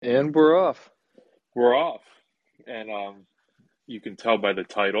And we're off. We're off, and you can tell by the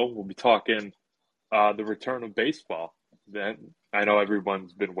title. We'll be talking the return of baseball. Then I know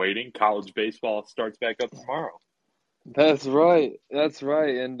everyone's been waiting. College baseball starts back up tomorrow. That's right. That's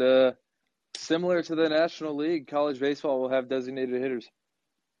right. And similar to the National League, college baseball will have designated hitters.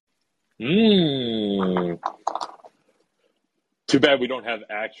 Mmm. Too bad we don't have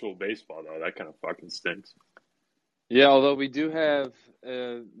actual baseball though. That kind of fucking stinks. Yeah, although we do have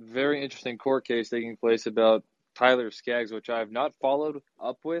a very interesting court case taking place about Tyler Skaggs, which I have not followed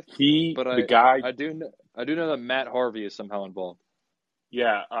up with, but The guy, I do know that Matt Harvey is somehow involved.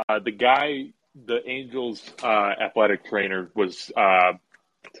 yeah, the guy, the Angels athletic trainer was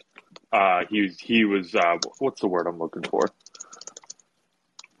he was what's the word I'm looking for?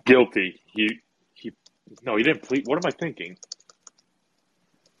 Guilty. He no, he didn't plead. What am I thinking?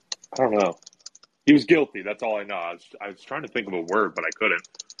 I don't know. He was guilty. That's all I know. I was trying to think of a word, but I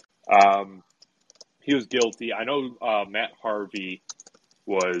couldn't. Um, he was guilty. I know Matt Harvey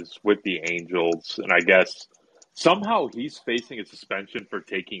was with the Angels, and I guess somehow he's facing a suspension for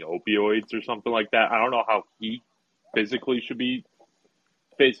taking opioids or something like that. I don't know how he physically should be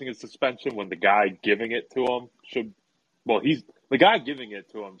facing a suspension when the guy giving it to him should. Well, he's the guy giving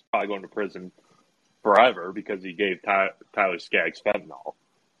it to him is probably going to prison forever because he gave Tyler Skaggs fentanyl,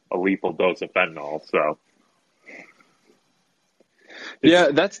 a lethal dose of fentanyl. So it's Yeah,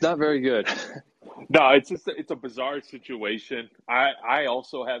 that's not very good. no, it's a bizarre situation. I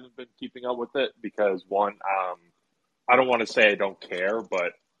also haven't been keeping up with it because one, I don't want to say I don't care,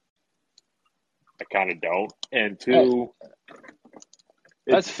 but I kind of don't, and Hey, two,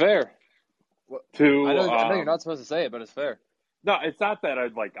 that's it's fair. I two. know you're not supposed to say it, but it's fair. No, it's not that I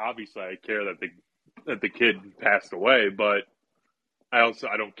like. Obviously, I care that the kid passed away, but I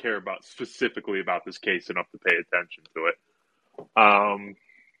don't care about specifically about this case enough to pay attention to it.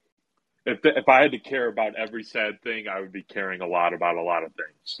 If I had to care about every sad thing, I would be caring a lot about a lot of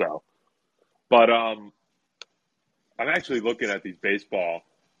things. So, but I'm actually looking at these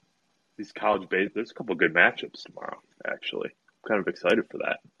college base. There's a couple of good matchups tomorrow. Actually, I'm kind of excited for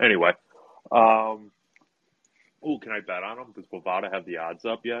that. Anyway, um, oh, can I bet on them? Does Bovada have the odds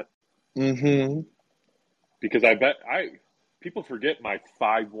up yet? Mm-hmm. Because I bet I people forget my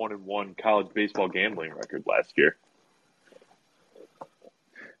 5-1-1 college baseball gambling record last year.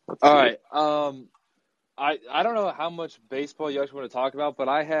 Let's All see. right. I don't know how much baseball you actually want to talk about, but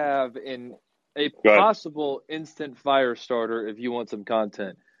I have a Go ahead. possible instant fire starter if you want some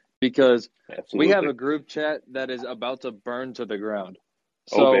content, because we have Absolutely. a group chat that is about to burn to the ground.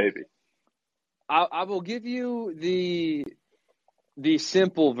 Oh So baby. I will give you the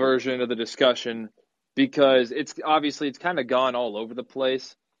simple version of the discussion because it's kind of gone all over the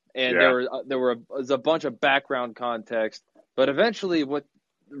place, and Yeah. was a bunch of background context, but eventually what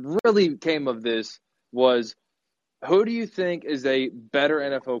really came of this was, who do you think is a better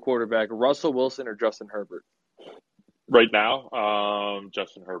NFL quarterback, Russell Wilson or Justin Herbert? Right now,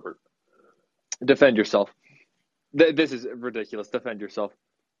 Justin Herbert. Defend yourself. This is ridiculous. Defend yourself.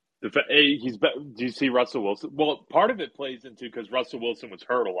 Do you see Russell Wilson? Well, part of it plays into because Russell Wilson was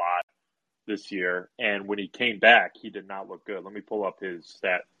hurt a lot this year, and when he came back, he did not look good. Let me pull up his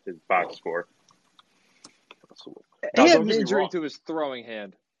box score. He Now, had don't an get me injury wrong. to his throwing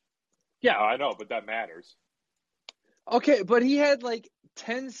hand. Yeah, I know, but that matters. Okay, but he had like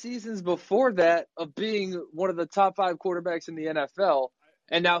 10 seasons before that of being one of the top five quarterbacks in the NFL,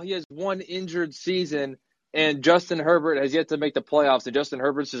 and now he has one injured season, and Justin Herbert has yet to make the playoffs, and Justin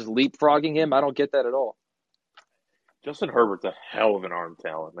Herbert's just leapfrogging him. I don't get that at all. Justin Herbert's a hell of an arm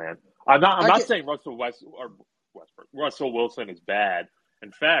talent, man. I'm I not get saying Russell Wilson is bad.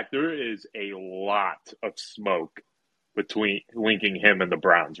 In fact, there is a lot of smoke between linking him and the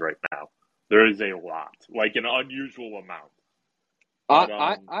Browns right now. There is a lot, like an unusual amount. But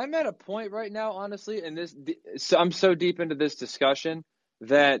I'm at a point right now, honestly, and I'm so deep into this discussion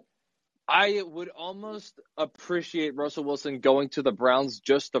that I would almost appreciate Russell Wilson going to the Browns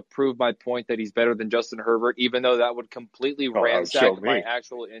just to prove my point that he's better than Justin Herbert, even though that would completely oh, that would show ransack my me.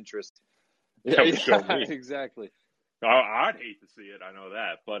 actual interest. That would show Yeah, me. exactly. I'd hate to see it. I know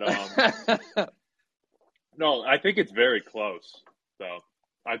that, but no, I think it's very close. So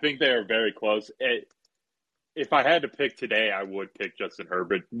I think they are very close. If I had to pick today, I would pick Justin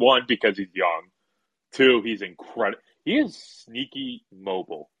Herbert. One, because he's young. Two, he's incredible. He is sneaky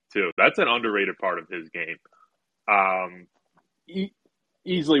mobile too. That's an underrated part of his game. Um, e-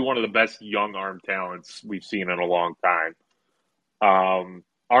 Easily one of the best young arm talents we've seen in a long time.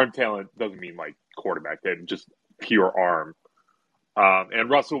 Arm talent doesn't mean like quarterback, just pure arm. And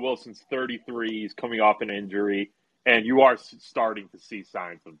Russell Wilson's 33. He's coming off an injury. and you are starting to see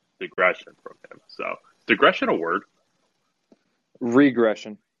signs of digression from him. So, digression a word?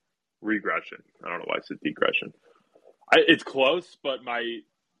 Regression. Regression. I don't know why I said degression. It's close, but my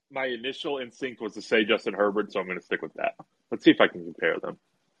initial instinct was to say Justin Herbert, so I'm going to stick with that. Let's see if I can compare them.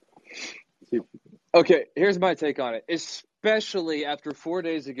 Okay, here's my take on it. Especially after 4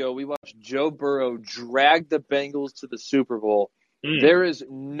 days ago, we watched Joe Burrow drag the Bengals to the Super Bowl. There is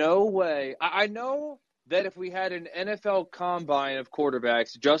no way. I know that if we had an NFL combine of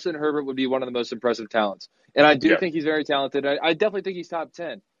quarterbacks, Justin Herbert would be one of the most impressive talents. And I do think he's very talented. I definitely think he's top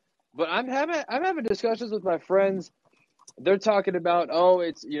 10. But I'm having discussions with my friends. They're talking about,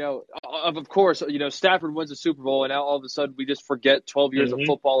 it's, of course, Stafford wins the Super Bowl, and now all of a sudden we just forget 12 years of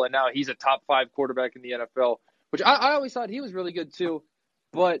football, and now he's a top 5 quarterback in the NFL, which I always thought he was really good too.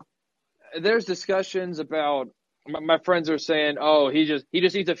 But there's discussions about, my friends are saying, he just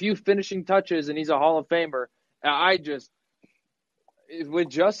needs a few finishing touches, and he's a Hall of Famer. With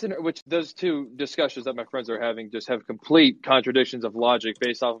Justin, which those two discussions that my friends are having just have complete contradictions of logic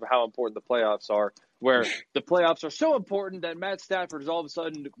based off of how important the playoffs are, where the playoffs are so important that Matt Stafford is all of a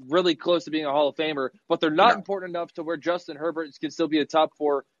sudden really close to being a Hall of Famer, but they're not important enough to where Justin Herbert can still be a top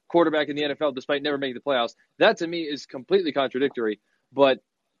 4 quarterback in the NFL despite never making the playoffs. That to me is completely contradictory, but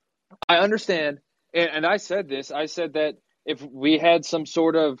I understand. And I said that if we had some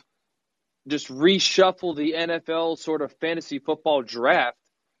sort of just reshuffle the NFL sort of fantasy football draft,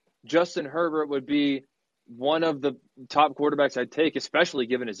 Justin Herbert would be one of the top quarterbacks I'd take, especially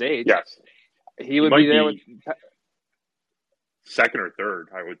given his age. Yes. He would be there with second or third,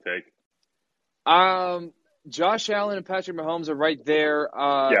 I would take. Josh Allen and Patrick Mahomes are right there.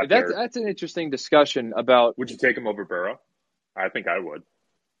 Third. That's an interesting discussion about. Would you take him over Burrow? I think I would.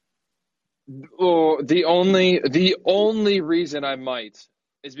 The only reason I might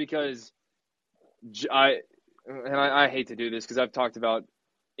is because I hate to do this because I've talked about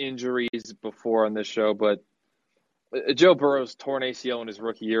injuries before on this show, but Joe Burrow's torn ACL in his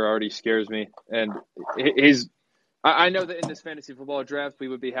rookie year already scares me. And I know that in this fantasy football draft we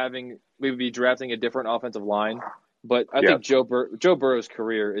would be drafting a different offensive line, but I think Joe Burrow's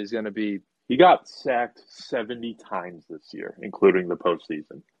career is going to be. He got sacked 70 times this year, including the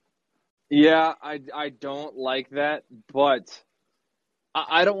postseason. Yeah, I don't like that, but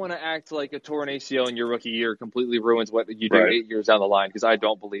I don't want to act like a torn ACL in your rookie year completely ruins what you do 8 years down the line, because I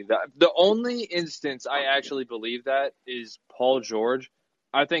don't believe that. The only instance I actually believe that is Paul George.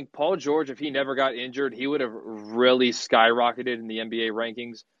 I think Paul George, if he never got injured, he would have really skyrocketed in the NBA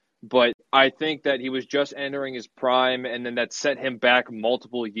rankings. But I think that he was just entering his prime, and then that set him back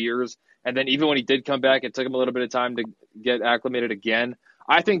multiple years. And then even when he did come back, it took him a little bit of time to get acclimated again.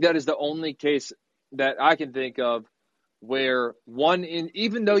 I think that is the only case that I can think of where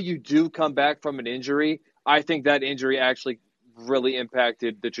even though you do come back from an injury, I think that injury actually really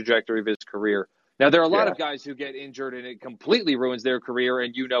impacted the trajectory of his career. Now, there are a lot of guys who get injured and it completely ruins their career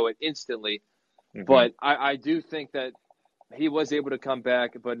and you know it instantly. Mm-hmm. But I do think that he was able to come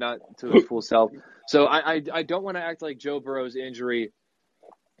back, but not to his full self. So I don't want to act like Joe Burrow's injury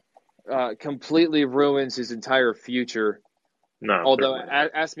completely ruins his entire future. No, although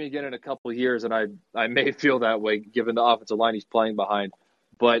ask me again in a couple of years, and I may feel that way given the offensive line he's playing behind.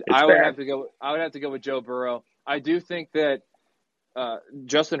 But I would have to go with Joe Burrow. I do think that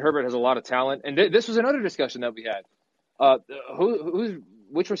Justin Herbert has a lot of talent, and this was another discussion that we had.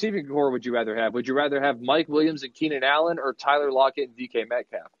 Which receiving core would you rather have? Would you rather have Mike Williams and Keenan Allen or Tyler Lockett and DK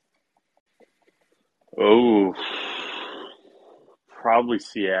Metcalf? Oh, probably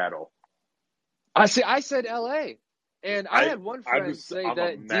Seattle. I said LA. And I had one friend say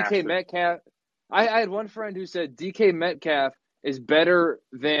that DK Metcalf – I had one friend who said DK Metcalf is better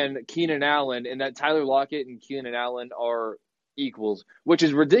than Keenan Allen and that Tyler Lockett and Keenan Allen are equals, which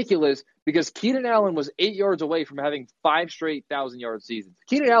is ridiculous because Keenan Allen was 8 yards away from having 5 straight 1,000-yard seasons.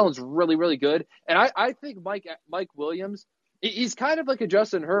 Keenan Allen's really, really good. And I think Mike Williams, he's kind of like a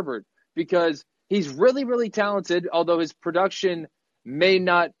Justin Herbert because he's really, really talented, although his production may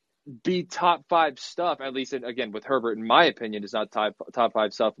not be top 5 stuff, at least, again, with Herbert, in my opinion, is not top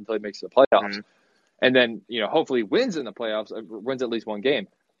 5 stuff until he makes the playoffs. Mm-hmm. And then, hopefully wins in the playoffs, wins at least one game.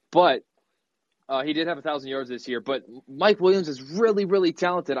 But he did have 1,000 yards this year. But Mike Williams is really, really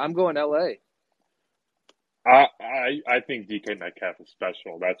talented. I'm going L.A. I think DK Metcalf is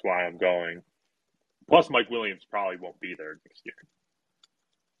special. That's why I'm going. Plus, Mike Williams probably won't be there next year.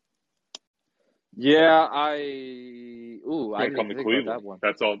 Yeah, I didn't come to think Cleveland. About that one.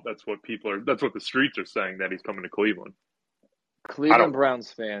 That's all. That's what people are. That's what the streets are saying, that he's coming to Cleveland. Cleveland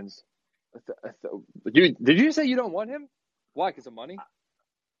Browns fans. Did you say you don't want him? Why? Because of money?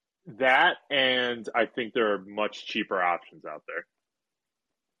 That, and I think there are much cheaper options out there.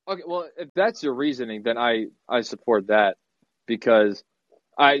 Okay, well, if that's your reasoning, then I support that because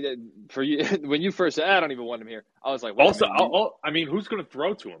for you when you first said I don't even want him here, I was like, wait a Also, minute, I mean, who's going to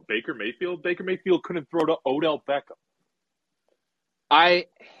throw to him? Baker Mayfield? Baker Mayfield couldn't throw to Odell Beckham. I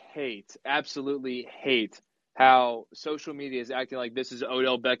absolutely hate how social media is acting like this is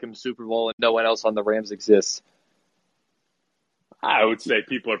Odell Beckham's Super Bowl and no one else on the Rams exists. I would say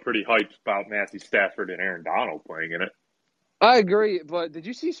people are pretty hyped about Matthew Stafford and Aaron Donald playing in it. I agree, but did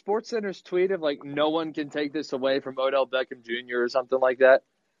you see SportsCenter's tweet of like no one can take this away from Odell Beckham Jr. or something like that?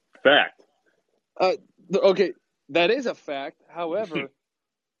 Fact. Okay, that is a fact. However,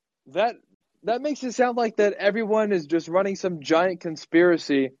 that makes it sound like that everyone is just running some giant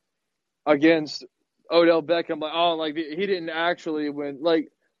conspiracy against Odell Beckham. Like, oh, like he didn't actually win.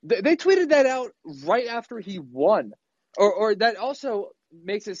 Like they tweeted that out right after he won, or that also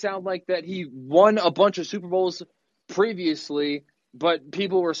makes it sound like that he won a bunch of Super Bowls previously, but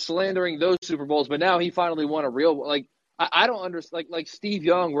people were slandering those Super Bowls. But now he finally won a real like. I don't understand, like Steve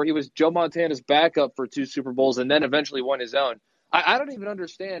Young, where he was Joe Montana's backup for 2 Super Bowls and then eventually won his own. I don't even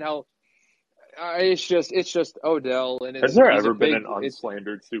understand how. It's just Odell, and Has there he's a ever been big an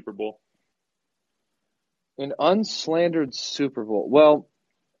unslandered Super Bowl? an unslandered Super Bowl. Well,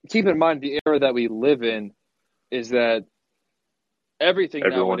 keep in mind the era that we live in is that everything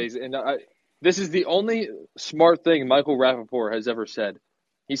nowadays, and this is the only smart thing Michael Rappaport has ever said.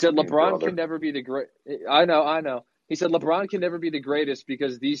 He said LeBron Brother. can never be the great. I know. He said LeBron can never be the greatest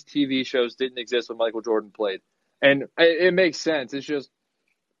because these TV shows didn't exist when Michael Jordan played, and it makes sense. It's just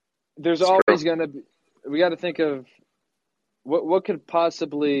there's It's always true. going to be. We got to think of what could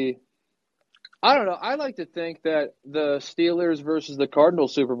possibly. I don't know. I like to think that the Steelers versus the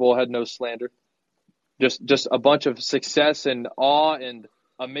Cardinals Super Bowl had no slander, just a bunch of success and awe and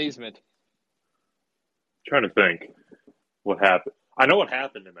amazement. Trying to think what happened. I know what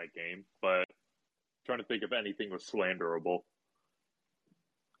happened in that game, but trying to think if anything was slanderable.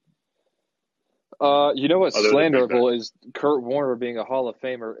 You know what's Other than Big Ben. slanderable is Kurt Warner being a Hall of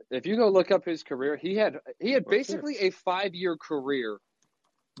Famer. If you go look up his career, he had basically a 5-year career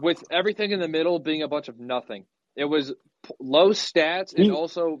with everything in the middle being a bunch of nothing. It was low stats and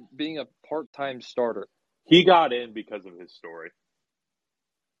also being a part-time starter. He got in because of his story.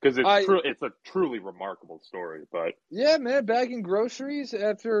 Because it's a truly remarkable story, but yeah, man, bagging groceries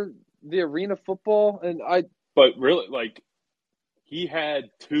after the arena football, but really, like, he had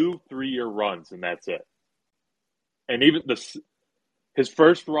 2 3-year runs, and that's it. And even his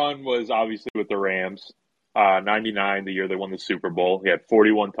first run was obviously with the Rams, 99, the year they won the Super Bowl. He had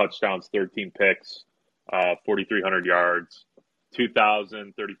 41 touchdowns, 13 picks, 4,300 yards.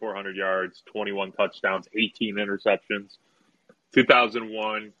 2000, 3,400 yards, 21 touchdowns, 18 interceptions.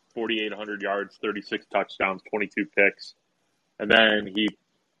 2001, 4,800 yards, 36 touchdowns, 22 picks. And then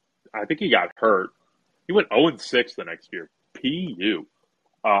I think he got hurt. He went 0-6 the next year. PU.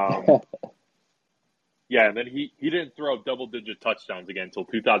 Yeah, and then he didn't throw double-digit touchdowns again until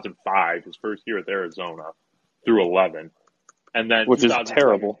 2005, his first year with Arizona, through 11. And then which is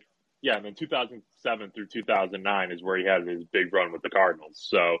terrible. Yeah, and then 2007 through 2009 is where he had his big run with the Cardinals.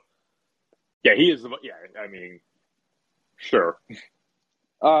 So, yeah, he is I mean, sure.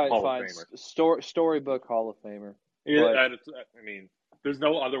 All right, Hall fine. of Famer. Storybook Hall of Famer. I mean, there's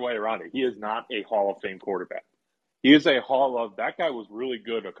no other way around it. He is not a Hall of Fame quarterback. He is a that guy was really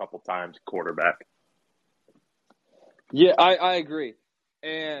good a couple times quarterback. Yeah, I agree.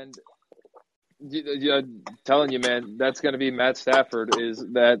 And telling you, man, that's going to be Matt Stafford. Is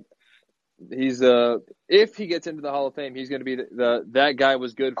that he's if he gets into the Hall of Fame, he's going to be that guy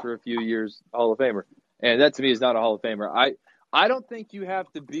was good for a few years Hall of Famer, and that to me is not a Hall of Famer. I don't think you have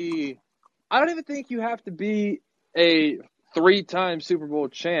to be. I don't even think you have to be a 3-time Super Bowl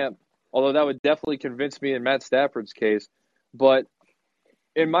champ, although that would definitely convince me in Matt Stafford's case. But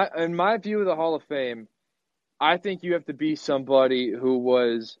in my view of the Hall of Fame, I think you have to be somebody who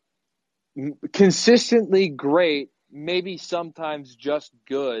was consistently great, maybe sometimes just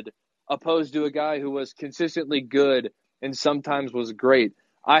good, opposed to a guy who was consistently good and sometimes was great.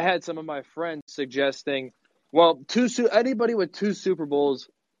 I had some of my friends suggesting, well, anybody with 2 Super Bowls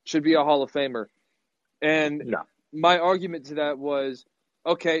should be a Hall of Famer. And No. my argument to that was,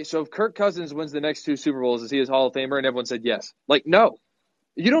 okay, so if Kirk Cousins wins the next 2 Super Bowls, is he a Hall of Famer? And everyone said yes. Like, no.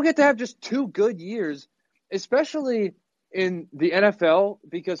 You don't get to have just 2 good years, especially in the NFL,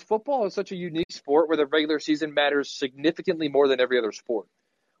 because football is such a unique sport where the regular season matters significantly more than every other sport.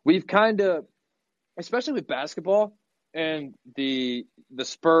 We've kind of, especially with basketball and the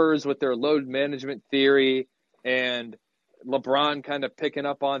Spurs with their load management theory and LeBron kind of picking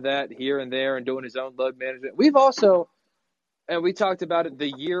up on that here and there and doing his own load management. We've also, and we talked about it,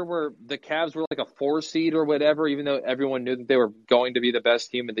 the year where the Cavs were like a 4 seed or whatever, even though everyone knew that they were going to be the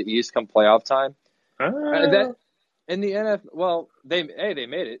best team in the East come playoff time. That in the NFL, well, they made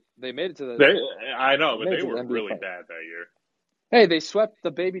it. They made it to the. I know, but they to were the NBA really Finals. bad that year. Hey, they swept the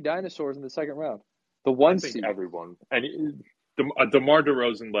baby dinosaurs in the second round. The 1 I think seed. everyone. And a DeMar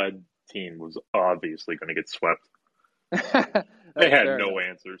DeRozan-led team was obviously going to get swept. They had no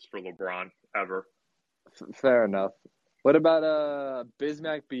answers for LeBron ever. Fair enough. What about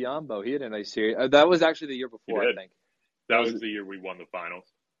Bismack Biyombo? He had a nice series. That was actually the year before, I think. That was the year we won the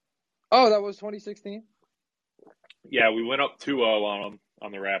finals. Oh, that was 2016? Yeah, we went up 2-0 on them,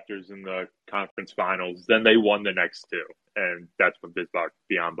 on the Raptors in the conference finals. Then they won the next 2, and that's when Bismack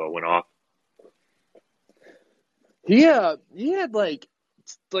Biyombo went off. He had like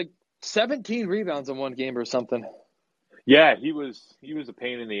 17 rebounds in one game or something. Yeah, he was a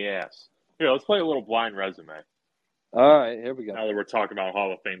pain in the ass. Here, let's play a little blind resume. All right, here we go. Now that we're talking about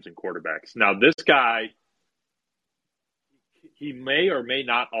Hall of Fames and quarterbacks. Now, this guy, he may or may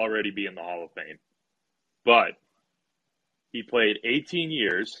not already be in the Hall of Fame, but he played 18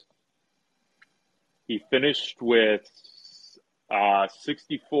 years. He finished with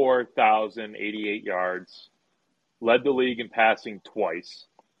 64,088 yards, led the league in passing twice.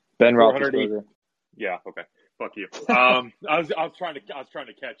 Ben Roethlisberger. Yeah, okay. Fuck you. I was trying to catch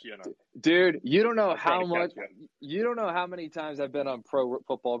you. Dude, you don't know how many times I've been on Pro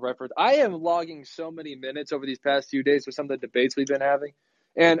Football Reference. I am logging so many minutes over these past few days with some of the debates we've been having.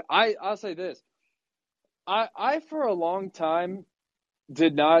 And I'll say this. I for a long time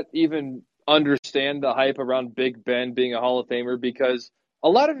did not even understand the hype around Big Ben being a Hall of Famer because a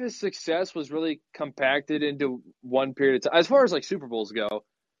lot of his success was really compacted into one period of time. As far as like Super Bowls go,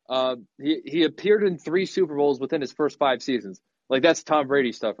 he appeared in 3 Super Bowls within his first 5 seasons. Like, that's Tom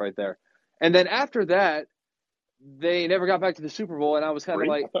Brady stuff right there. And then after that, they never got back to the Super Bowl, and I was kind of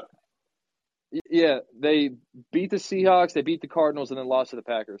like, yeah, they beat the Seahawks, they beat the Cardinals, and then lost to the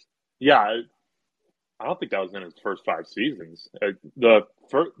Packers. Yeah, I don't think that was in his first 5 seasons. The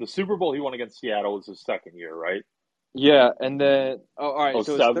Super Bowl he won against Seattle was his second year, right? Yeah, and then all right,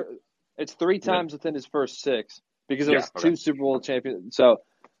 so it's 3 times within his first 6 because it was 2 Super Bowl champions. So,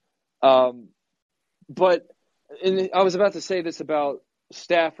 but I was about to say this about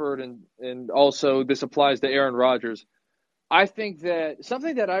Stafford, and also this applies to Aaron Rodgers. I think that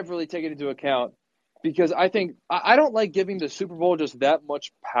something that I've really taken into account, because I think I don't like giving the Super Bowl just that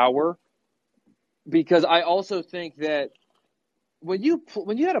much power, because I also think that when you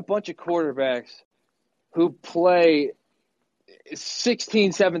had a bunch of quarterbacks who play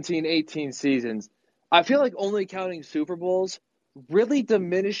 16, 17, 18 seasons, I feel like only counting Super Bowls really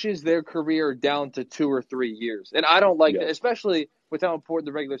diminishes their career down to 2 or 3 years. And I don't like that, especially with how important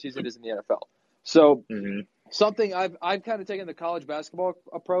the regular season is in the NFL. So something I've kind of taken the college basketball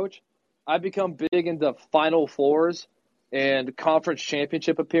approach. I've become big into Final Fours and conference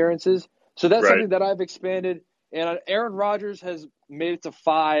championship appearances. So that's something that I've expanded. And Aaron Rodgers has made it to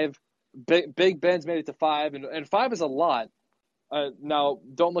 5. Big Ben's made it to 5. And 5 is a lot. Now,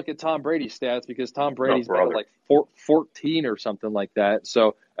 don't look at Tom Brady's stats because Tom Brady's been at like 14 or something like that.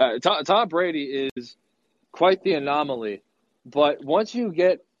 So Tom Brady is quite the anomaly. But once you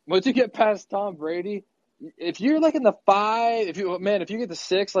get past Tom Brady, if you're like in the 5, if you get the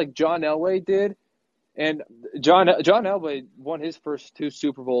 6 like John Elway did, and John Elway won his first 2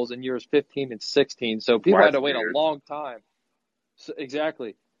 Super Bowls in years 15 and 16, so people had to wait a long time. So,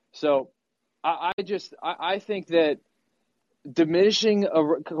 exactly. So I think that diminishing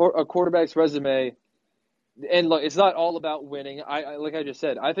a quarterback's resume, and look, it's not all about winning. Like I just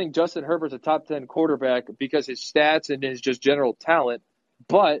said, I think Justin Herbert's a top 10 quarterback because his stats and his just general talent,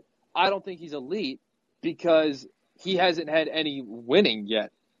 but I don't think he's elite because he hasn't had any winning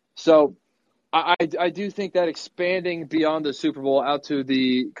yet. So I do think that expanding beyond the Super Bowl out to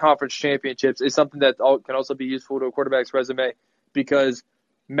the conference championships is something that can also be useful to a quarterback's resume, because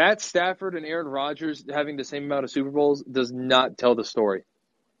Matt Stafford and Aaron Rodgers having the same amount of Super Bowls does not tell the story,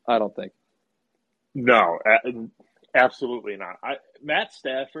 I don't think. No, absolutely not. Matt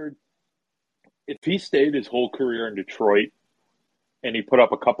Stafford, if he stayed his whole career in Detroit and he put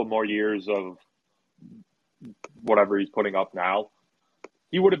up a couple more years of whatever he's putting up now,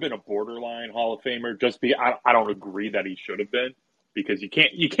 he would have been a borderline Hall of Famer. I don't agree that he should have been, because you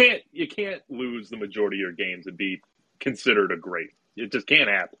can't lose the majority of your games and be considered a great. It just can't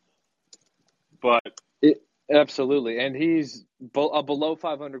happen. But absolutely, and he's a below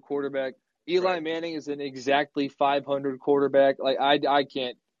 500 quarterback. Eli Manning is an exactly 500 quarterback. Like I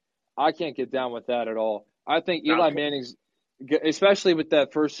can't get down with that at all. I think Eli Manning's especially with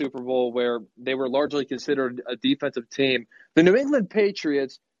that first Super Bowl where they were largely considered a defensive team. The New England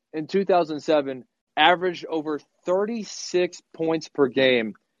Patriots in 2007 averaged over 36 points per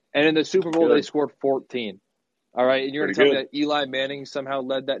game, and in the Super Bowl they scored 14. All right, and you're going to tell me that Eli Manning somehow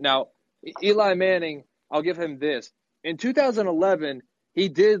led that? Now, Eli Manning, I'll give him this. In 2011, he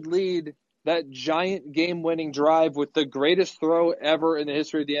did lead that giant game-winning drive with the greatest throw ever in the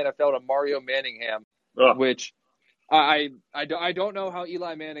history of the NFL to Mario Manningham, which I don't know how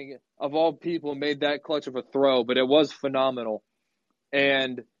Eli Manning, of all people, made that clutch of a throw, but it was phenomenal.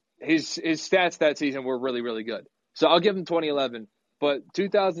 And his stats that season were really, really good. So I'll give him 2011. But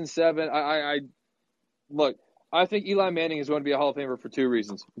 2007, look, I think Eli Manning is going to be a Hall of Famer for two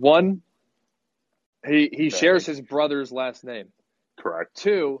reasons. One, he shares his brother's last name. Correct.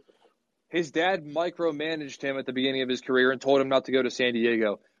 Two, his dad micromanaged him at the beginning of his career and told him not to go to San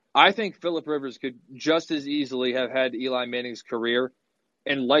Diego. I think Phillip Rivers could just as easily have had Eli Manning's career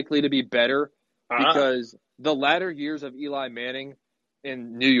and likely to be better because the latter years of Eli Manning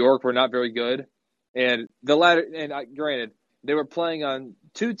in New York were not very good. And granted, they were playing on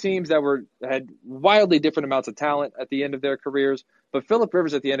two teams that had wildly different amounts of talent at the end of their careers. But Phillip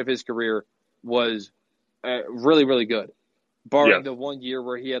Rivers at the end of his career was really, really good, barring the 1 year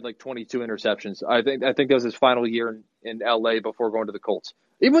where he had like 22 interceptions. I think that was his final year in L.A. before going to the Colts.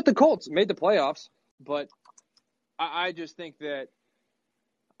 Even with the Colts, made the playoffs. But I just think that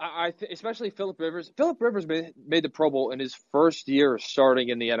especially Phillip Rivers. Phillip Rivers made the Pro Bowl in his first year starting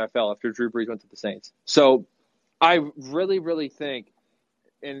in the NFL after Drew Brees went to the Saints. So I really, really think,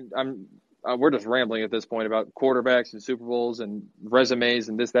 and we're just rambling at this point about quarterbacks and Super Bowls and resumes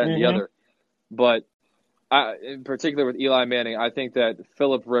and this, that, and the other. But in particular with Eli Manning, I think that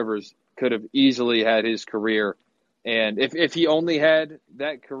Phillip Rivers could have easily had his career. And if he only had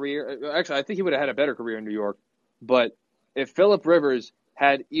that career, actually, I think he would have had a better career in New York. But if Phillip Rivers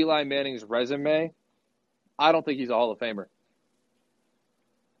had Eli Manning's resume, I don't think he's a Hall of Famer.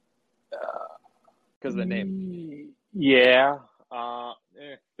 Because of the name. Yeah.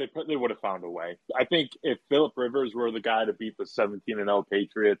 They would have found a way. I think if Phillip Rivers were the guy to beat the 17-0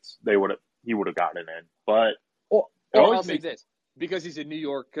 Patriots, he would have gotten in. But I'll say this. Because he's in New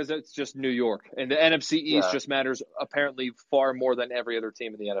York, because it's just New York. And the NFC East just matters apparently far more than every other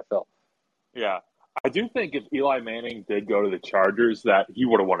team in the NFL. Yeah. I do think if Eli Manning did go to the Chargers, that he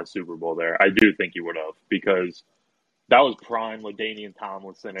would have won a Super Bowl there. I do think he would have, because that was prime LaDainian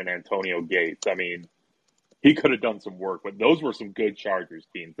Tomlinson and Antonio Gates. I mean, he could have done some work, but those were some good Chargers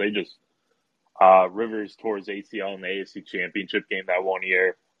teams. They just Rivers tore his ACL in the AFC Championship game that 1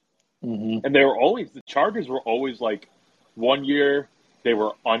 year. Mm-hmm. And the Chargers were always like, 1 year they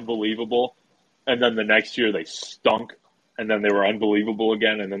were unbelievable, and then the next year they stunk, and then they were unbelievable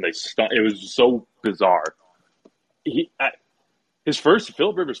again, and then they stunk. It was so bizarre.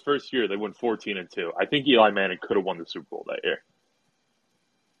 Phillip Rivers' first year, they went 14-2. I think Eli Manning could have won the Super Bowl that year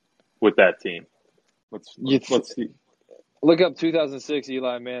with that team. Let's see. Look up 2006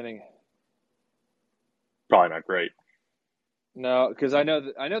 Eli Manning. Probably not great. No, because I know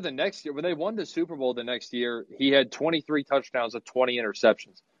the next year when they won the Super Bowl the next year, he had 23 touchdowns and 20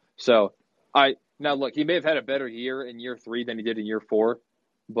 interceptions. So now look, he may have had a better year in year 3 than he did in year 4,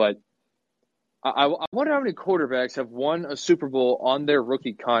 but I wonder how many quarterbacks have won a Super Bowl on their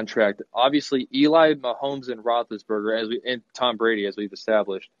rookie contract. Obviously, Eli, Mahomes, and Roethlisberger, and Tom Brady, as we've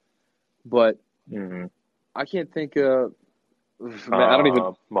established. But I can't think of. I don't even.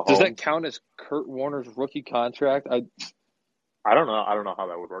 Mahomes. Does that count as Kurt Warner's rookie contract? I don't know. I don't know how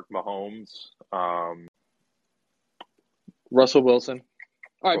that would work. Mahomes, Russell Wilson.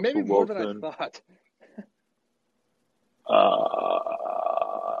 All right, maybe more than I thought.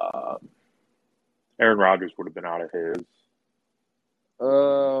 Aaron Rodgers would have been out of his.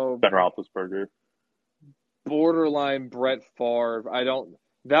 Ben Roethlisberger. Borderline Brett Favre.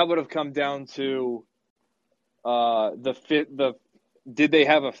 That would have come down to did they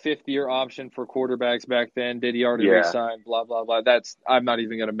have a 5th-year option for quarterbacks back then? Did he already resign? Blah, blah, blah. I'm not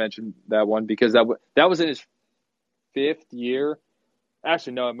even going to mention that one because that was in his 5th year.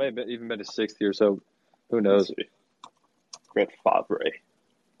 Actually, no, it may have even been his 6th year, so who knows? Brett Favre.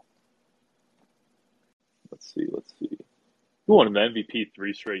 Let's see. Who won an MVP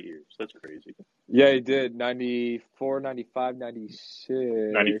 3 straight years? That's crazy. Yeah, he did. 94, 95, 96.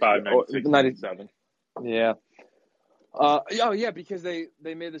 95, 96, 97. Yeah. Because they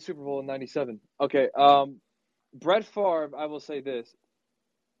made the Super Bowl in 97. Okay. Brett Favre, I will say this.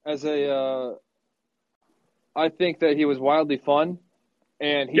 I think that he was wildly fun,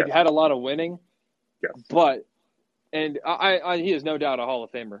 and he had a lot of winning. Yes. But, and he is no doubt a Hall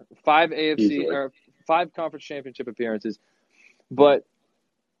of Famer. 5 conference championship appearances. But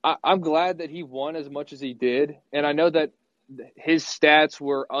I'm glad that he won as much as he did. And I know that his stats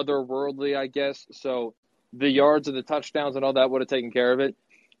were otherworldly, I guess. So the yards and the touchdowns and all that would have taken care of it.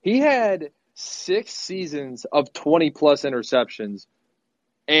 He had 6 seasons of 20-plus interceptions.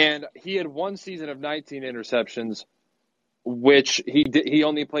 And he had 1 season of 19 interceptions, which he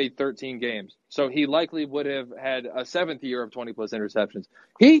only played 13 games. So he likely would have had a 7th year of 20-plus interceptions.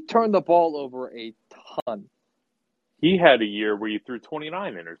 He turned the ball over a ton. He had a year where he threw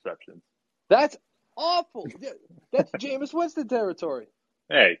 29 interceptions. That's awful. That's Jameis Winston territory.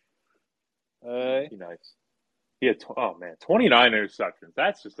 Hey. Hey. Be nice. He had 29 interceptions.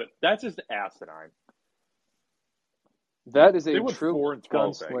 That's just asinine. That is They a went true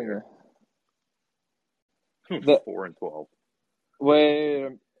 4-12 that gunslinger. year. 4-12. Wait,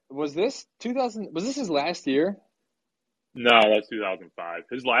 was this 2000? Was this his last year? No, that's 2005.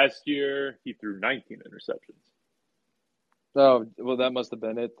 His last year, he threw 19 interceptions. Oh, well, that must have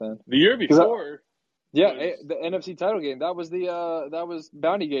been it then. The year before, the NFC title game. That was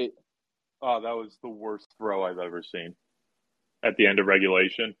Bounty Gate. Oh, that was the worst throw I've ever seen. At the end of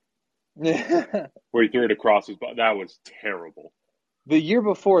regulation, Yeah. where he threw it across his body. That was terrible. The year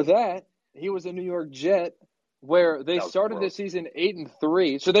before that, he was a New York Jet, where they started the season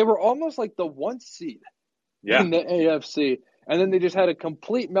 8-3, so they were almost like the 1 seed in the AFC, and then they just had a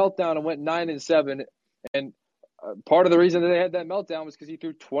complete meltdown and went 9-7. And part of the reason that they had that meltdown was because he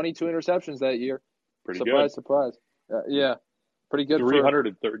threw 22 interceptions that year. Surprise. Yeah, pretty good.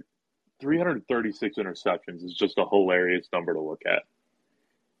 336 interceptions is just a hilarious number to look at.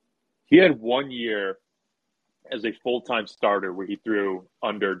 He had 1 year as a full-time starter where he threw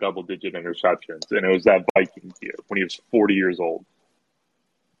under double-digit interceptions, and it was that Vikings year when he was 40 years old.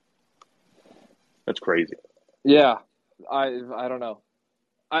 That's crazy. Yeah, I don't know.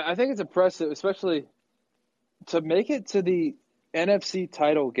 I think it's impressive, especially to make it to the NFC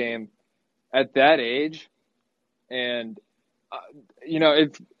title game at that age. And,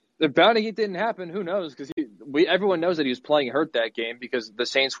 if Bounty Gate didn't happen, who knows? Because everyone knows that he was playing hurt that game because the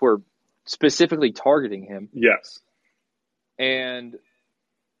Saints were specifically targeting him. Yes. And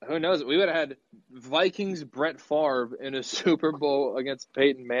who knows? We would have had Vikings Brett Favre in a Super Bowl against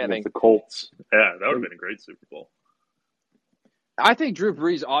Peyton Manning. Against the Colts. Yeah, that would have been a great Super Bowl. I think Drew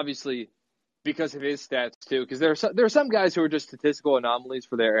Brees, obviously, because of his stats, too, because there are some guys who are just statistical anomalies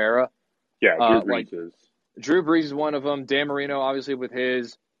for their era. Yeah, Drew Brees is. Drew Brees is one of them. Dan Marino, obviously, with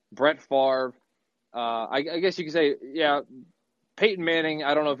his. Brett Favre. I guess you could say, yeah, Peyton Manning.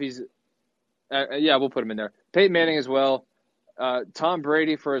 I don't know if he's we'll put him in there. Peyton Manning as well. Tom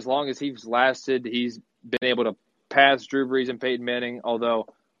Brady, for as long as he's lasted, he's been able to pass Drew Brees and Peyton Manning, although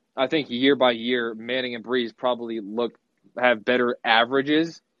I think year by year, Manning and Brees probably have better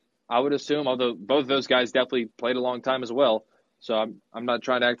averages, I would assume, although both of those guys definitely played a long time as well. So I'm not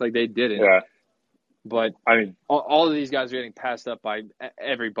trying to act like they didn't. Yeah. But I mean, all of these guys are getting passed up by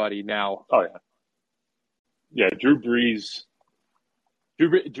everybody now. Oh, yeah. Yeah, Drew Brees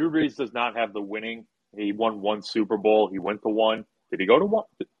does not have the winning. He won 1 Super Bowl. He went to 1. Did he go to 1?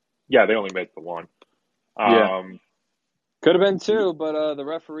 Yeah, they only made it to 1. Yeah. Could have been 2, but the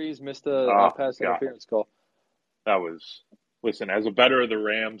referees missed a pass interference call. Listen, as a better of the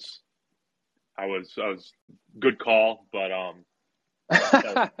Rams, I was good call, but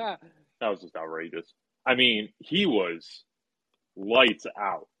that was just outrageous. I mean, he was lights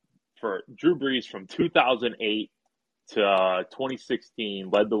out for Drew Brees from 2008 to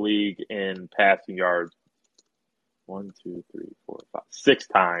 2016, led the league in passing yards 6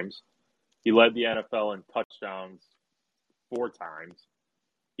 times. He led the NFL in touchdowns 4 times.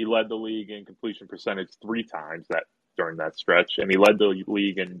 He led the league in completion percentage 3 times during that stretch, and he led the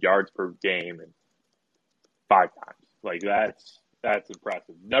league in yards per game 5 times. Like that's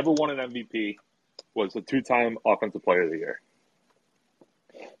impressive. Never won an MVP. Was a 2-time Offensive Player of the Year.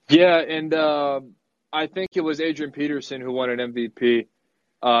 Yeah, and I think it was Adrian Peterson who won an MVP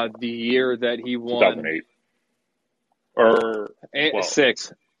the year that he won. 2008. Or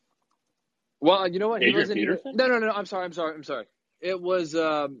 6. Well, you know what? Adrian Peterson? No. I'm sorry. It was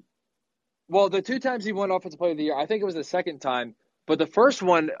the 2 times he won Offensive Player of the Year. I think it was the second time. But the first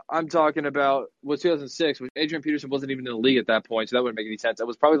one I'm talking about was 2006, which Adrian Peterson wasn't even in the league at that point, so that wouldn't make any sense. It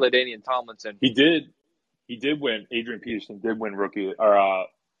was probably LaDainian Tomlinson. He did win. Adrian Peterson did win Rookie, or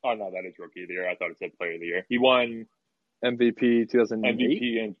no, that is Rookie of the Year. I thought it said Player of the Year. He won MVP 2008?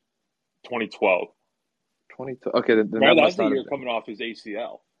 MVP in 2012. Okay, then that was the year coming off his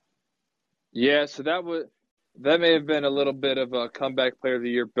ACL. Yeah, so that may have been a little bit of a comeback Player of the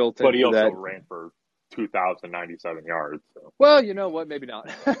Year built into that. But he also ran for 2,097 yards. So. Well, you know what? Maybe not.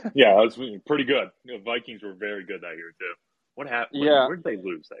 Yeah, that was pretty good. The Vikings were very good that year, too. What happened? Yeah, Where did they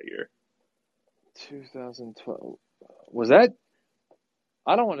lose that year? 2012. Was that?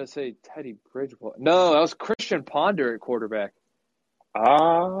 I don't want to say Teddy Bridgewater. No, that was Christian Ponder at quarterback.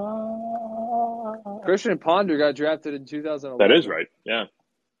 Christian Ponder got drafted in 2011. That is right. Yeah.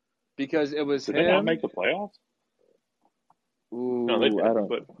 Because it was Did him. they not make the playoffs? Ooh, No, they did. I don't.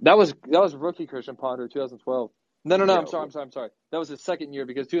 But That was rookie Christian Ponder, 2012. No. Yeah. I'm sorry. That was his second year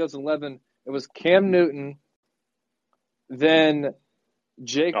because 2011 it was Cam Newton, then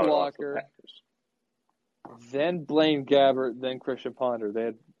Jake Locker, then Blaine Gabbert, then Christian Ponder. They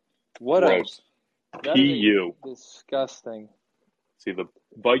had what gross. else? PU. Disgusting. See, the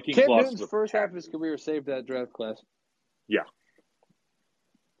Vikings Cam lost Newton's to the first half of Packers. his career saved that draft class. Yeah.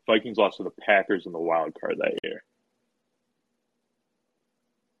 Vikings lost to the Packers in the wild card that year.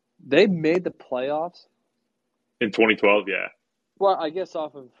 They made the playoffs? In 2012, yeah. Well, I guess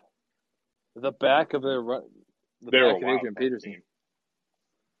off of the back of their run, the back of Adrian Peterson.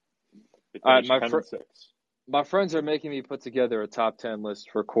 All right, my friends are making me put together a top 10 list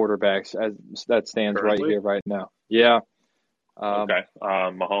for quarterbacks as that stands currently? right here, right now. Yeah. Okay.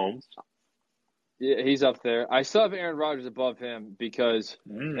 Mahomes. Yeah, he's up there. I still have Aaron Rodgers above him because,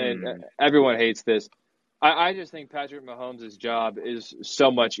 and everyone hates this, I just think Patrick Mahomes' job is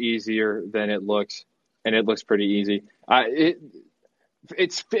so much easier than it looks, and it looks pretty easy.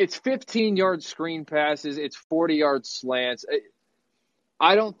 It's 15-yard screen passes. It's 40-yard slants.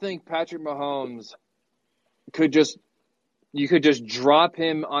 I don't think Patrick Mahomes you could just drop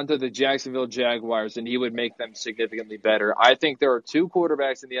him onto the Jacksonville Jaguars and he would make them significantly better. I think there are two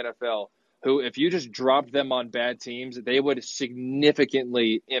quarterbacks in the NFL who, if you just dropped them on bad teams, they would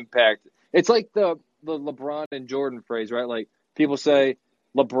significantly impact. It's like the LeBron and Jordan phrase, right? Like people say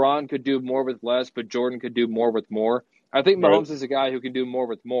LeBron could do more with less, but Jordan could do more with more. I think Mahomes is a guy who can do more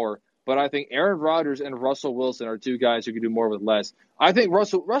with more, but I think Aaron Rodgers and Russell Wilson are two guys who can do more with less. I think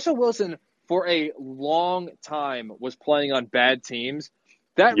Russell Wilson for a long time was playing on bad teams.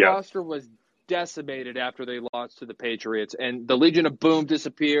 That roster was decimated after they lost to the Patriots, and the Legion of Boom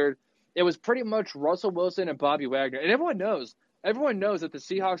disappeared. It was pretty much Russell Wilson and Bobby Wagner. And everyone knows that the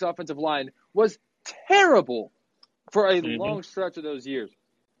Seahawks offensive line was terrible for a long stretch of those years.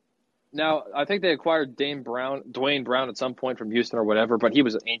 Now, I think they acquired Dwayne Brown at some point from Houston or whatever, but he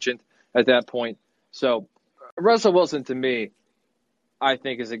was ancient at that point. So Russell Wilson, to me, I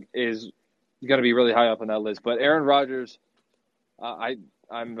think is going to be really high up on that list. But Aaron Rodgers,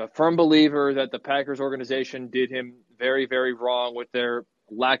 I'm a firm believer that the Packers organization did him very, very wrong with their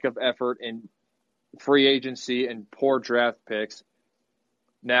lack of effort in free agency and poor draft picks.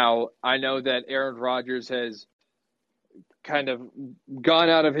 Now, I know that Aaron Rodgers has kind of gone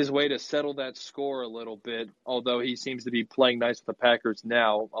out of his way to settle that score a little bit, although he seems to be playing nice with the Packers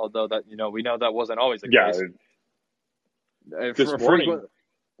now, although that we know that wasn't always the case.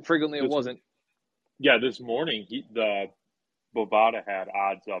 Frequently it wasn't. Yeah, this morning the Bovada had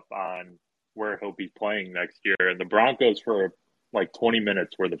odds up on where he'll be playing next year, and the Broncos for like 20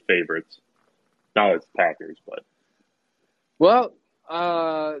 minutes were the favorites. Now it's Packers, but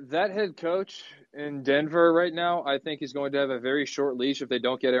that head coach in Denver right now, I think is going to have a very short leash if they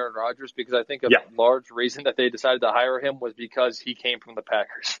don't get Aaron Rodgers, because I think a large reason that they decided to hire him was because he came from the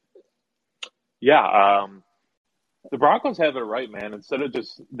Packers. Yeah, the Broncos have it right, man. Instead of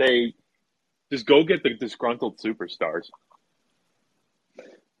just go get the disgruntled superstars.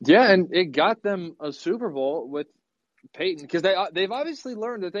 Yeah, and it got them a Super Bowl with Peyton, because they've obviously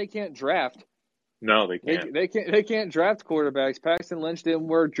learned that they can't draft. No, they can't. They can't draft quarterbacks. Paxton Lynch didn't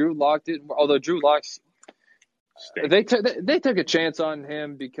work. Drew Lock didn't. Although Drew Lock, they took a chance on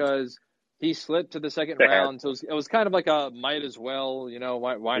him because he slipped to the second round. So it was kind of like a might as well.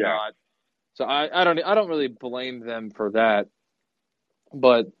 Why not? So I don't really blame them for that.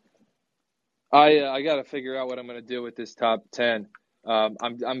 But I got to figure out what I'm going to do with this top 10.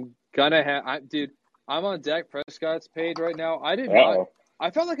 I'm gonna have I'm on Dak Prescott's page right now. I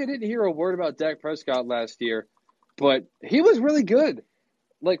felt like I didn't hear a word about Dak Prescott last year, but he was really good.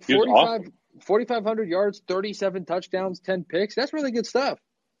 Like 4,500 yards, 37 touchdowns, 10 picks. That's really good stuff.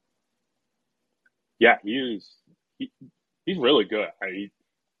 Yeah, he's really good.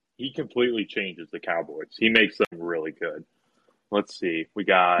 He completely changes the Cowboys. He makes them really good. Let's see. We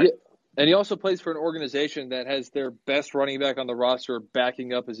got... Yeah. And he also plays for an organization that has their best running back on the roster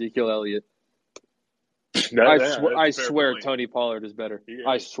backing up Ezekiel Elliott. I swear Tony Pollard is better.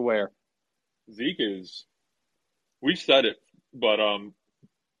 I swear. Zeke is... We said it, but,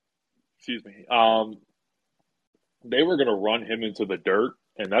 excuse me. They were going to run him into the dirt,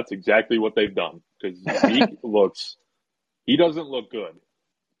 and that's exactly what they've done. Because Zeke he doesn't look good.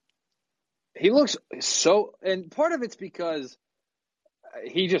 he looks so, and part of it's because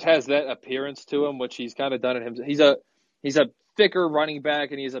he just has that appearance to him, which he's kind of done it himself. He's a thicker running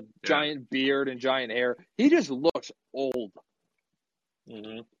back, and he has a giant beard and giant hair. He just looks old,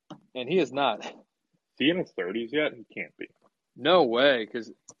 Mm-hmm. and he is not. Is he in his 30s yet? He can't be. No way,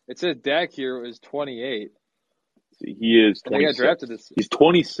 because it says Dak here is 28. See, he is 26. They got drafted this. He's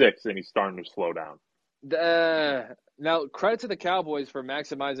 26, and he's starting to slow down. Now, credit to the Cowboys for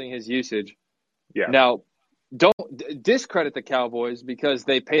maximizing his usage. Yeah. Now, don't discredit the Cowboys because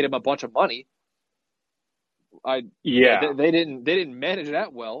they paid him a bunch of money. They didn't manage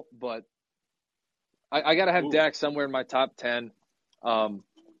that well, but I got to have Dak somewhere in my top 10.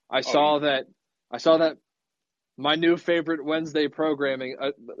 I saw that my new favorite Wednesday programming.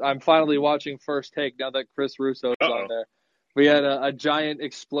 I'm finally watching First Take now that Chris Russo's on there. We had a giant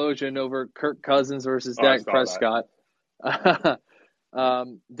explosion over Kirk Cousins versus Dak Prescott. Dak's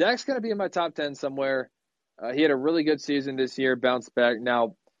going to be in my top 10 somewhere. He had a really good season this year, bounced back.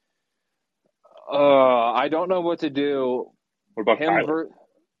 Now, I don't know what to do. What about Kyler?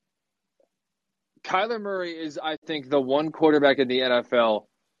 Kyler Murray is, I think, the one quarterback in the NFL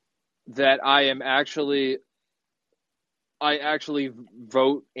that I actually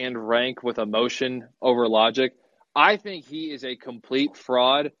vote and rank with emotion over logic. I think he is a complete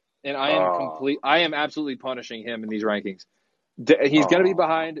fraud, and I am absolutely punishing him in these rankings. He's going to be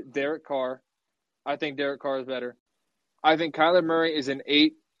behind Derek Carr. I think Derek Carr is better. I think Kyler Murray is an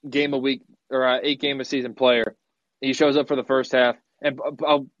 8-game a season player. He shows up for the first half, and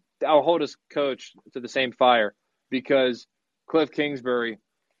I'll hold his coach to the same fire because Cliff Kingsbury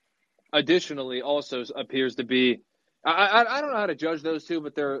additionally also appears to be. I don't know how to judge those two,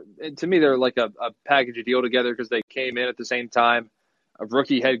 but they're like a package deal together because they came in at the same time. A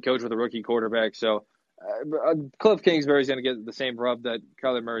rookie head coach with a rookie quarterback. So Cliff Kingsbury is going to get the same rub that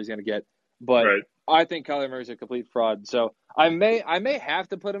Kyler Murray is going to get. But I think Kyler Murray is a complete fraud. So I may have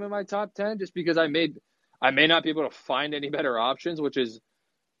to put him in my top 10 just because I may not be able to find any better options, which is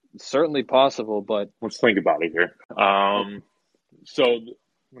certainly possible. But let's think about it here. So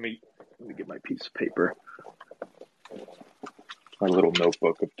let me get my piece of paper. My little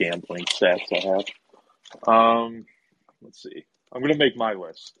notebook of gambling stats I have. Let's see. I'm going to make my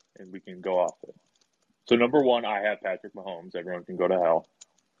list, and we can go off it. So, number 1, I have Patrick Mahomes. Everyone can go to hell.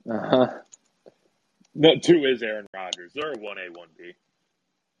 No, 2 is Aaron Rodgers. They're a 1A, 1B.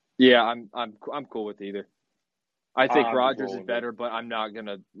 Yeah, I'm cool with either. I think Rodgers is better, but I'm not going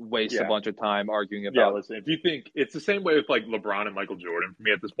to waste a bunch of time arguing about it. Yeah, listen, if you think – it's the same way with, like, LeBron and Michael Jordan for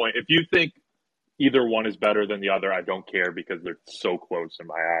me at this point. If you think – either one is better than the other, I don't care because they're so close in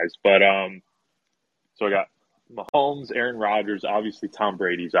my eyes. But so I got Mahomes, Aaron Rodgers, obviously Tom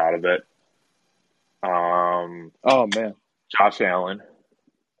Brady's out of it. Oh man, Josh Allen,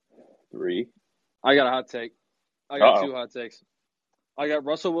 3. I got a hot take. I got 2 hot takes. I got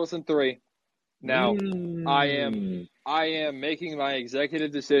Russell Wilson 3. Now I am making my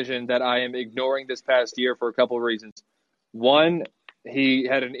executive decision that I am ignoring this past year for a couple of reasons. 1, he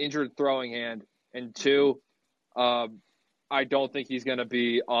had an injured throwing hand. And 2, I don't think he's going to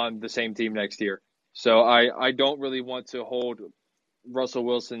be on the same team next year. So I don't really want to hold Russell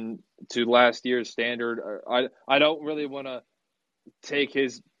Wilson to last year's standard. I don't really want to take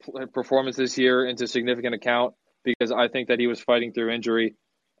his performance this year into significant account because I think that he was fighting through injury,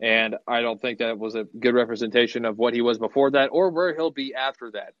 and I don't think that was a good representation of what he was before that or where he'll be after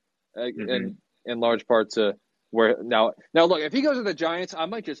that. And in large part to where now look, if he goes to the Giants, I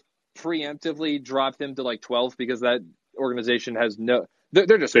might just preemptively drop them to like 12 because that organization has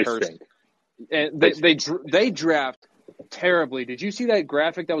they're just cursed. And they draft terribly. Did you see that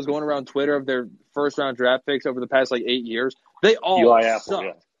graphic that was going around Twitter of their first round draft picks over the past like 8 years? They all Eli sucked.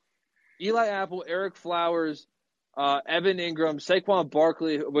 Apple, Eli Apple, Eric Flowers, Evan Ingram, Saquon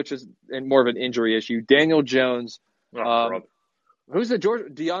Barkley, which is more of an injury issue, Daniel Jones, who's the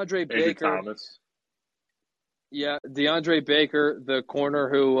DeAndre Baker. Thomas. Yeah, DeAndre Baker, the corner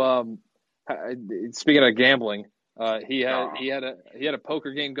who, speaking of gambling, he had a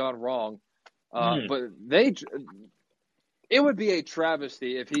poker game gone wrong. But it would be a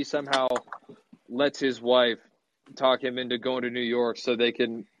travesty if he somehow lets his wife talk him into going to New York so they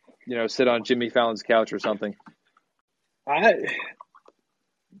can, sit on Jimmy Fallon's couch or something. I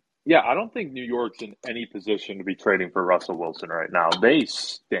don't think New York's in any position to be trading for Russell Wilson right now. They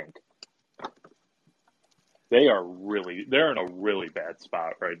stink. They're in a really bad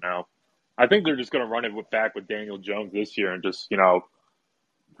spot right now. I think they're just going to run it back with Daniel Jones this year and just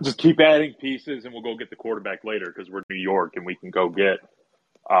keep adding pieces and we'll go get the quarterback later because we're New York and we can go get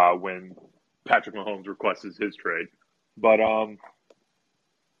when Patrick Mahomes requests his trade. But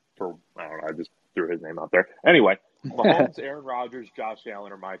I don't know, I just threw his name out there. Anyway, Mahomes, Aaron Rodgers, Josh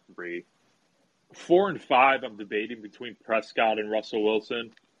Allen are my three. 4 and 5, I'm debating between Prescott and Russell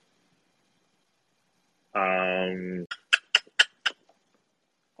Wilson. I'll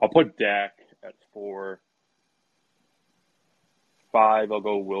put Dak at 4. 5, I'll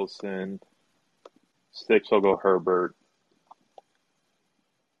go Wilson. 6, I'll go Herbert.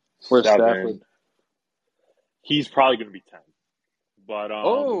 Where's 7, Stafford? he's probably going to be 10. But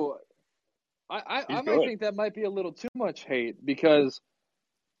I might good. think that might be a little too much hate because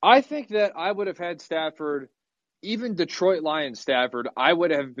I think that I would have had Stafford, even Detroit Lions Stafford, I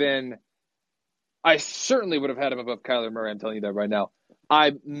certainly would have had him above Kyler Murray. I'm telling you that right now.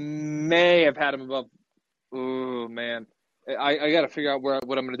 I may have had him above. Oh man, I got to figure out what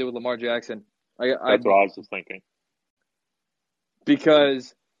I'm going to do with Lamar Jackson. That's what I was just thinking.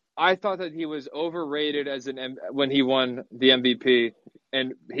 Because I thought that he was overrated when he won the MVP,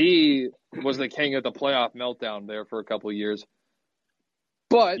 and he was the king of the playoff meltdown there for a couple of years.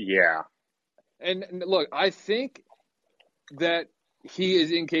 But yeah, and look, I think that he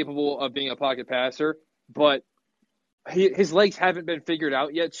is incapable of being a pocket passer, but his legs haven't been figured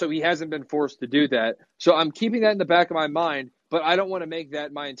out yet, so he hasn't been forced to do that. So I'm keeping that in the back of my mind, but I don't want to make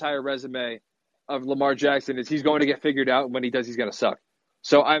that my entire resume of Lamar Jackson is he's going to get figured out, and when he does, he's going to suck.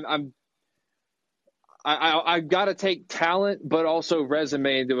 So I've got to take talent, but also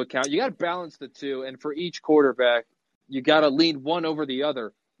resume into account. You got to balance the two, and for each quarterback, you got to lean one over the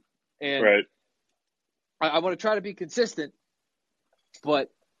other. And right. I want to try to be consistent,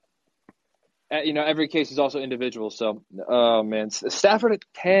 but every case is also individual. So, oh man, Stafford at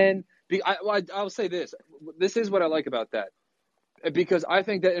 10. I'll say this. This is what I like about that, because I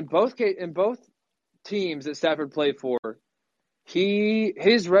think that in both teams that Stafford played for,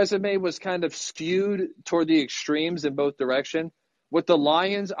 his resume was kind of skewed toward the extremes in both directions. With the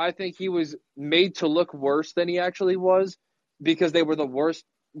Lions, I think he was made to look worse than he actually was because they were the worst.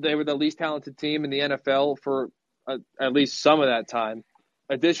 They were the least talented team in the NFL for at least some of that time.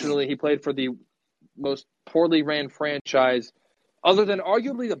 Additionally, he played for the most poorly ran franchise, other than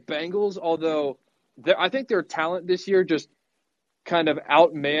arguably the Bengals, although I think their talent this year just kind of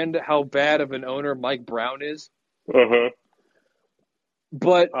outmanned how bad of an owner Mike Brown is. Uh-huh.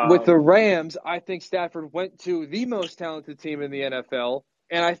 But with the Rams, I think Stafford went to the most talented team in the NFL,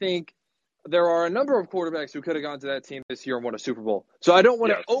 and I think there are a number of quarterbacks who could have gone to that team this year and won a Super Bowl. So I don't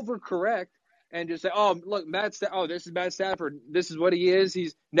want to overcorrect and just say, "Oh, look, this is Matt Stafford. This is what he is.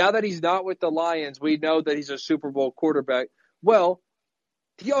 Now that he's not with the Lions, we know that he's a Super Bowl quarterback." Well,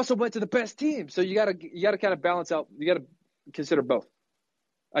 he also went to the best team, so you got to kind of balance out. You got to consider both.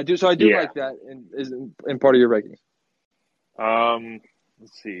 I do like that in part of your rankings.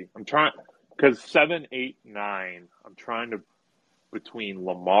 Let's see. I'm trying because 7, 8, 9. I'm trying to between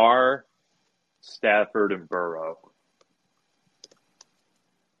Lamar, Stafford, and Burrow.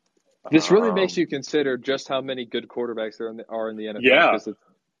 This really makes you consider just how many good quarterbacks there are in the NFL. Yeah, because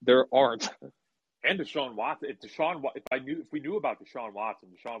there aren't. And Deshaun Watson. If we knew about Deshaun Watson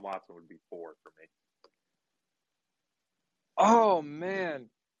would be 4 for me. Oh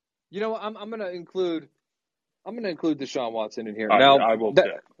man, I'm gonna include Deshaun Watson in here. Now I will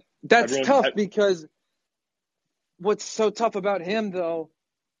that's tough because what's so tough about him though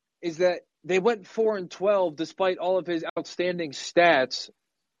is that they went 4-12 despite all of his outstanding stats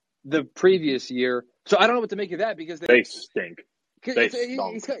the previous year. So I don't know what to make of that because they stink.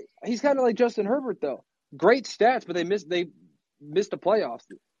 He's kind of like Justin Herbert though. Great stats, but they missed the playoffs.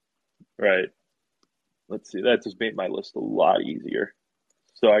 Right. Let's see. That just made my list a lot easier.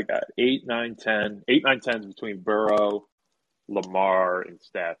 So I got 8, 9, 10. 8, 9, 10 is between Burrow, Lamar, and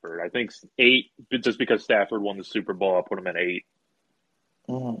Stafford. I think 8, just because Stafford won the Super Bowl, I'll put him at 8.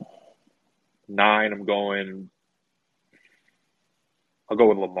 9, I'll go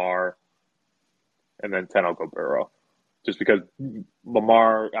with Lamar. And then 10, I'll go Burrow. Just because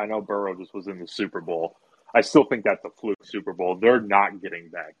Lamar, I know Burrow just was in the Super Bowl. I still think that's a fluke Super Bowl. They're not getting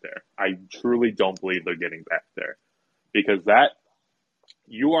back there. I truly don't believe they're getting back there. Because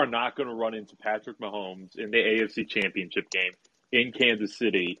you are not going to run into Patrick Mahomes in the AFC Championship game in Kansas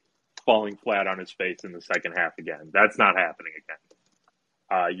City falling flat on his face in the second half again. That's not happening again.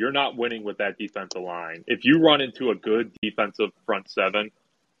 You're not winning with that defensive line. If you run into a good defensive front seven,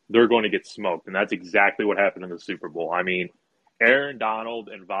 they're going to get smoked. And that's exactly what happened in the Super Bowl. I mean, Aaron Donald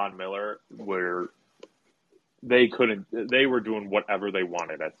and Von Miller they were doing whatever they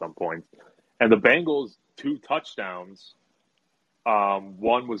wanted at some point. And the Bengals, 2 touchdowns,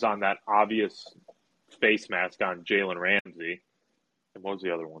 one was on that obvious face mask on Jalen Ramsey. And what was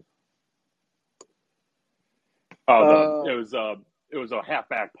the other one? It it was a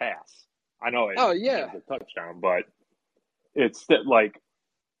halfback pass. I know it Oh yeah. was a touchdown, but it's that like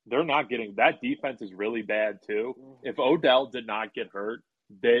they're not getting that defense is really bad too. If Odell did not get hurt,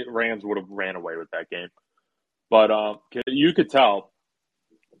 the Rams would have ran away with that game. But you could tell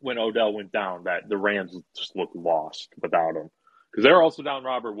when Odell went down that the Rams just looked lost without him because they were also down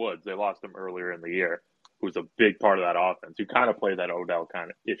Robert Woods. They lost him earlier in the year, who was a big part of that offense. Who kind of played that Odell kind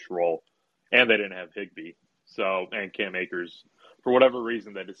of ish role, and they didn't have Higbee. So and Cam Akers, for whatever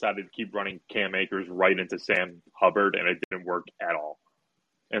reason, they decided to keep running Cam Akers right into Sam Hubbard, and it didn't work at all.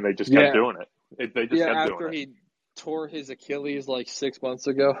 And they just kept doing it. They just kept doing it. After he tore his Achilles like 6 months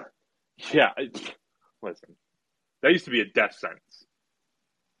ago. Yeah, listen, that used to be a death sentence.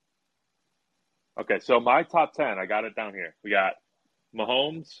 Okay, so my top 10, I got it down here. We got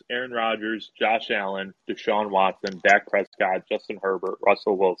Mahomes, Aaron Rodgers, Josh Allen, Deshaun Watson, Dak Prescott, Justin Herbert,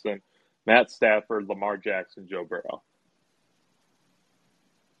 Russell Wilson, Matt Stafford, Lamar Jackson, Joe Burrow.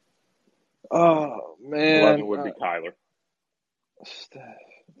 Oh, man. 11 would be Kyler.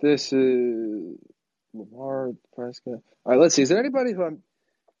 This is Lamar Prescott. All right, let's see. Is there anybody who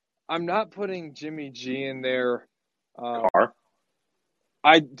I'm not putting Jimmy G in there? Carr?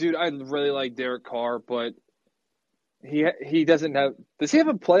 I really like Derek Carr, but he doesn't have. Does he have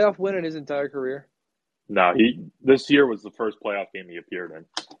a playoff win in his entire career? No, this year was the first playoff game he appeared in.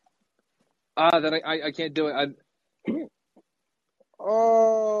 Then I can't do it.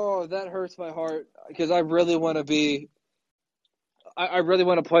 Oh, that hurts my heart because I really want to be. I really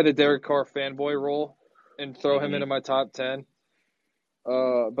want to play the Derek Carr fanboy role and throw him into my top 10.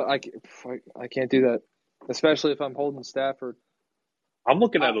 But I can't do that, especially if I'm holding Stafford. I'm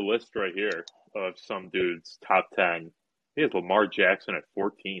looking at a list right here of some dudes top 10. He has Lamar Jackson at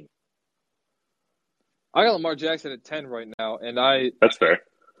 14. I got Lamar Jackson at 10 right now, and That's fair.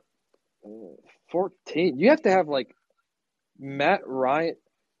 14. You have to have like Matt Ryan.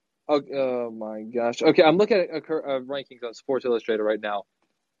 Oh my gosh. Okay, I'm looking at rankings on Sports Illustrated right now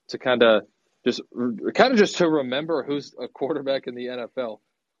to kind of just to remember who's a quarterback in the NFL.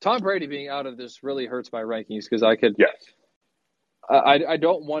 Tom Brady being out of this really hurts my rankings because I could. Yes. I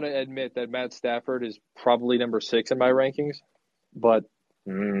don't want to admit that Matt Stafford is probably number 6 in my rankings, but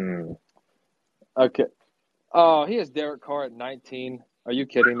okay. Oh, he has Derek Carr at 19. Are you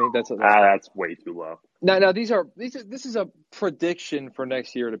kidding me? That's way too low. Now this is a prediction for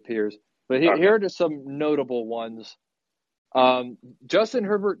next year, it appears. But here are just some notable ones. Justin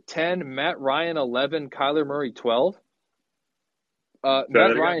Herbert 10, Matt Ryan 11, Kyler Murray 12.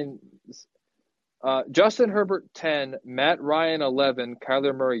 Justin Herbert 10, Matt Ryan 11,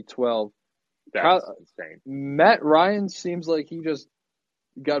 Kyler Murray 12. That's insane. Matt Ryan seems like he just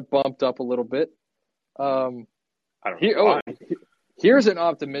got bumped up a little bit. I don't know why. Here's an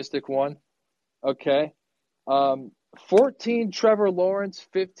optimistic one. Okay. 14, Trevor Lawrence,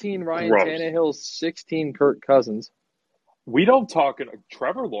 15, Ryan Tannehill, 16, Kirk Cousins. We don't talk.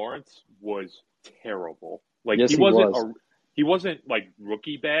 Trevor Lawrence was terrible. Like yes, he wasn't like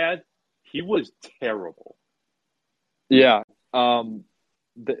rookie bad. He was terrible. Yeah. All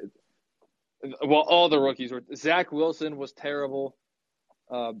the rookies were. Zach Wilson was terrible.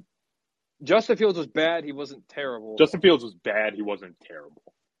 Justin Fields was bad. He wasn't terrible. Justin Fields was bad. He wasn't terrible.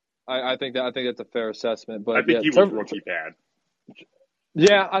 I think that's a fair assessment. But I think he was rookie bad.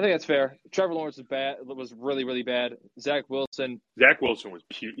 Yeah, I think that's fair. Trevor Lawrence was really, really bad. Zach Wilson was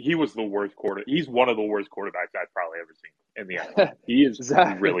he was the worst quarterback. He's one of the worst quarterbacks I've probably ever seen in the NFL. He is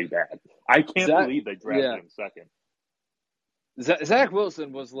really bad. I can't believe they drafted him second. Zach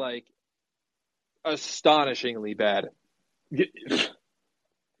Wilson was like astonishingly bad.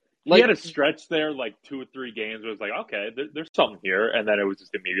 He had a stretch there, like 2 or 3 games. Where it was like, okay, there's something here, and then it was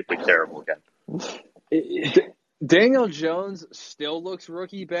just immediately terrible again. Daniel Jones still looks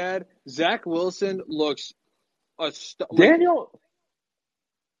rookie bad. Zach Wilson looks Daniel.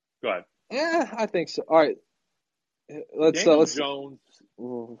 Go ahead. Yeah, I think so. All right, let's Jones.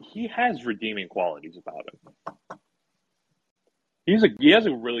 He has redeeming qualities about him. He has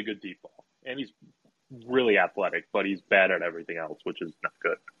a really good deep ball, and he's really athletic, but he's bad at everything else, which is not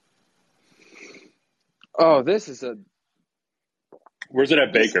good. Oh, this is a. Where's it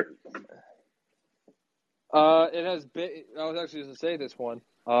at Baker? It has. I was actually going to say this one.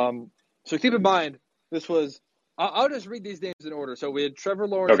 So keep in mind, this was. I'll just read these names in order. So we had Trevor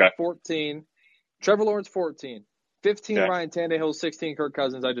Lawrence 14. Trevor Lawrence 14. 15 Ryan Tannehill. 16 Kirk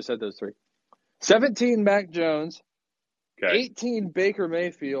Cousins. I just said those 3. 17 Mac Jones. 18 Baker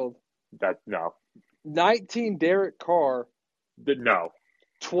Mayfield. 19 Derek Carr.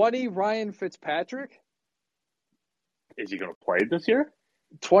 20 Ryan Fitzpatrick. Is he going to play this year?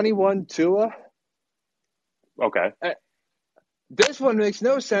 21 Tua. Okay. This one makes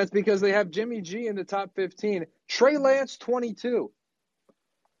no sense because they have Jimmy G in the top 15. Trey Lance, 22.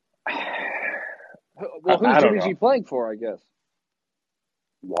 Well, who's I don't Jimmy know. G playing for, I guess?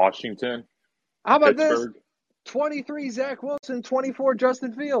 Washington, How about Pittsburgh. this? 23, Zach Wilson. 24,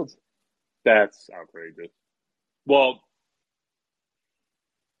 Justin Fields. That's outrageous. Well,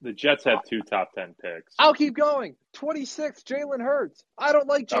 the Jets had 2 top 10 picks. I'll keep going. 26, Jalen Hurts. I don't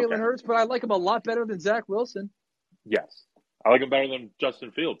like Jalen Okay. Hurts, but I like him a lot better than Zach Wilson. Yes. I like him better than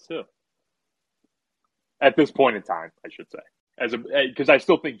Justin Fields, too. At this point in time, I should say. Because I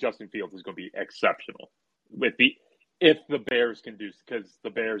still think Justin Fields is going to be exceptional if the Bears can do, because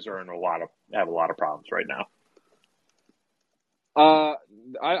the Bears have a lot of problems right now. I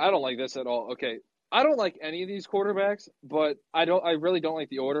don't like this at all. Okay. I don't like any of these quarterbacks, but I really don't like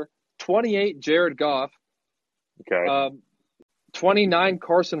the order. 28, Jared Goff. Okay. 29,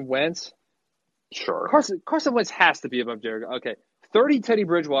 Carson Wentz. Sure. Carson Wentz has to be above Jared Goff. Okay. 30, Teddy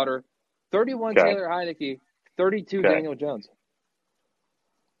Bridgewater. 31, Okay. Taylor Heineke. 32, Okay. Daniel Jones.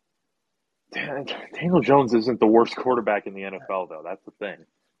 Daniel Jones isn't the worst quarterback in the NFL, though. That's the thing.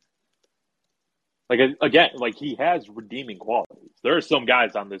 Like, again, like, he has redeeming qualities. There are some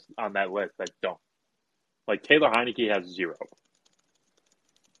guys on that list that don't. Like, Taylor Heineke has 0.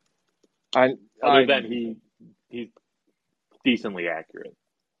 Other than he's decently accurate.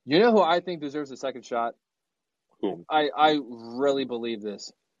 You know who I think deserves a second shot? Whom? I really believe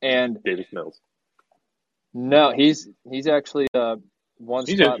this. And Davis Mills. no, he's actually one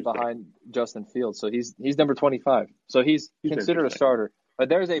He's spot interesting. behind Justin Fields. So he's number 25. So he's considered a starter. But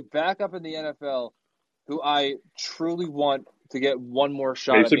there's a backup in the NFL who I truly want to get one more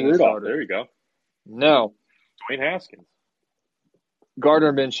shot Mason at being Rudolph. a starter. There you go. No. Dwayne Haskins.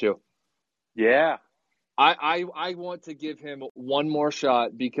 Gardner Minshew. Yeah. I want to give him one more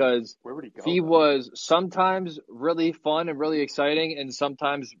shot because Where would he go? he was sometimes really fun and really exciting and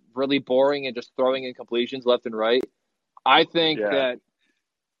sometimes really boring and just throwing incompletions left and right. I think that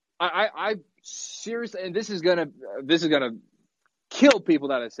I seriously, and this is gonna kill people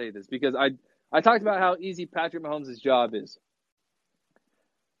that I say this because I talked about how easy Patrick Mahomes' job is.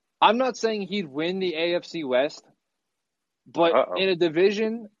 I'm not saying he'd win the AFC West, but in a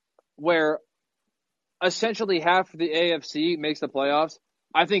division where essentially half the AFC makes the playoffs,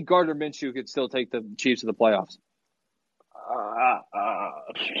 I think Gardner Minshew could still take the Chiefs to the playoffs.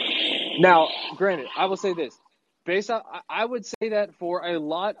 Now, granted, I will say this. I would say that for a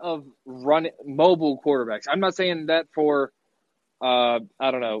lot of mobile quarterbacks. I'm not saying that for, I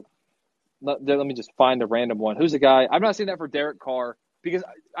don't know. Let me just find a random one. Who's the guy? I'm not saying that for Derek Carr because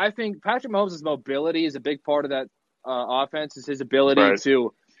I think Patrick Mahomes' mobility is a big part of that offense. Is his ability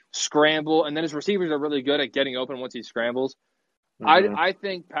to scramble, and then his receivers are really good at getting open once he scrambles. Mm-hmm. I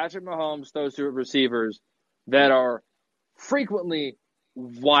think Patrick Mahomes throws to receivers that are frequently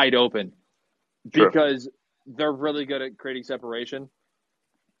wide open because they're really good at creating separation.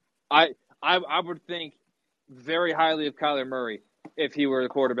 I would think very highly of Kyler Murray if he were the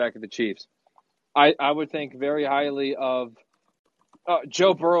quarterback of the Chiefs. I would think very highly of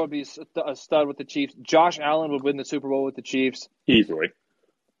Joe Burrow would be a stud with the Chiefs. Josh Allen would win the Super Bowl with the Chiefs. Easily.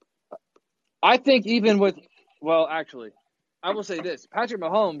 I think even with – actually, I will say this. Patrick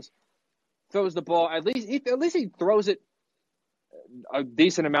Mahomes throws the ball – at least he throws it a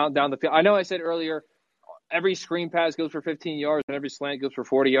decent amount down the field. I know I said earlier every screen pass goes for 15 yards and every slant goes for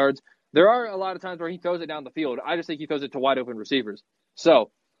 40 yards. There are a lot of times where he throws it down the field. I just think he throws it to wide open receivers.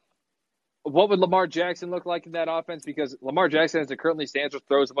 So what would Lamar Jackson look like in that offense? Because Lamar Jackson, as it currently stands,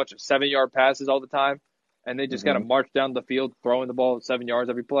 throws a bunch of 7-yard passes all the time, and they just kind of march down the field throwing the ball 7 yards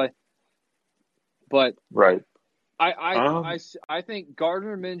every play. But I think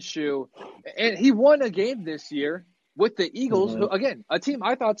Gardner Minshew, and he won a game this year with the Eagles, who, again, a team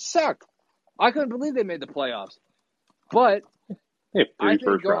I thought sucked. I couldn't believe they made the playoffs. But they have 3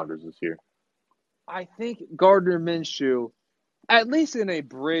 first-rounders this year. I think Gardner Minshew, at least in a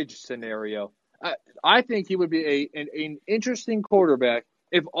bridge scenario, I think he would be an interesting quarterback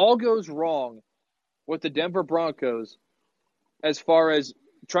if all goes wrong with the Denver Broncos as far as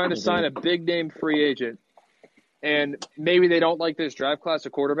trying to sign a big-name free agent, and maybe they don't like this draft class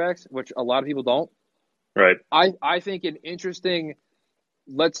of quarterbacks, which a lot of people don't. Right. I think an interesting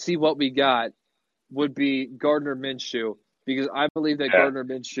let's see what we got would be Gardner Minshew, because I believe that Gardner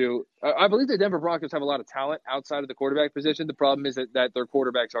Minshew – I believe the Denver Broncos have a lot of talent outside of the quarterback position. The problem is that their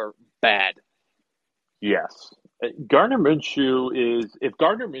quarterbacks are bad. Yes. If Gardner Minshew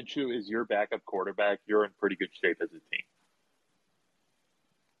is your backup quarterback, you're in pretty good shape as a team.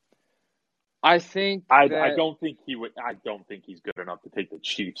 I think I don't think he's good enough to take the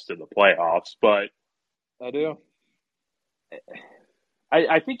Chiefs to the playoffs, but I do.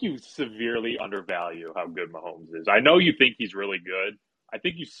 I think you severely undervalue how good Mahomes is. I know you think he's really good. I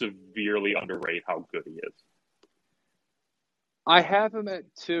think you severely underrate how good he is. I have him at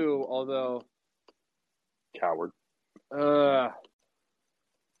 2, although Coward. uh,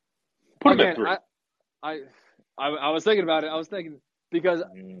 Put him again, at 3. I was thinking about it. I was thinking because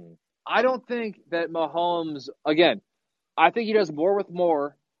I don't think that Mahomes, again, I think he does more with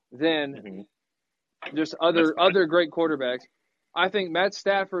more than just other great quarterbacks. I think Matt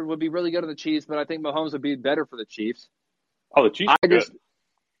Stafford would be really good on the Chiefs, but I think Mahomes would be better for the Chiefs. Oh, the Chiefs are good.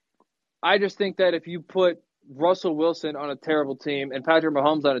 I just think that if you put Russell Wilson on a terrible team and Patrick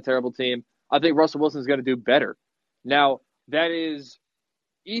Mahomes on a terrible team, I think Russell Wilson is going to do better. Now, that is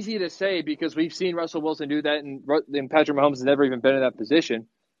easy to say because we've seen Russell Wilson do that, and Patrick Mahomes has never even been in that position.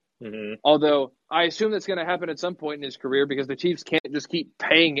 Mm-hmm. Although I assume that's going to happen at some point in his career because the Chiefs can't just keep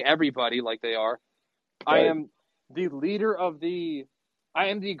paying everybody like they are. Right. I am the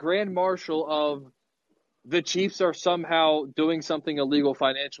Grand Marshal of the Chiefs are somehow doing something illegal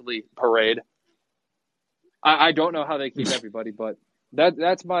financially parade. I don't know how they keep everybody, but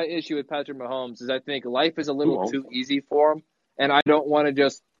that's my issue with Patrick Mahomes is I think life is a little too easy for him, and I don't want to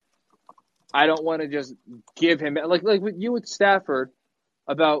just give him like with you with Stafford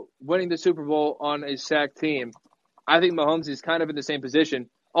about winning the Super Bowl on a sacked team. I think Mahomes is kind of in the same position,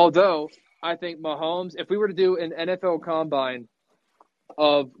 although I think Mahomes, if we were to do an NFL combine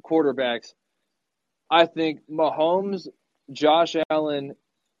of quarterbacks, I think Mahomes, Josh Allen,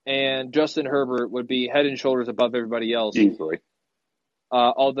 and Justin Herbert would be head and shoulders above everybody else. Easily.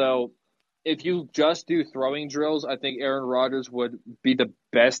 Although, if you just do throwing drills, I think Aaron Rodgers would be the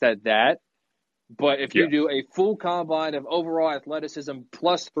best at that. But if you do a full combine of overall athleticism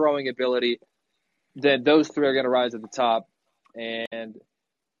plus throwing ability, then those three are going to rise at the top. And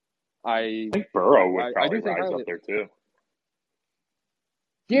I think Burrow would probably rise up there too.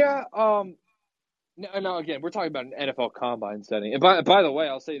 Yeah. No, again, we're talking about an NFL combine setting. And by the way,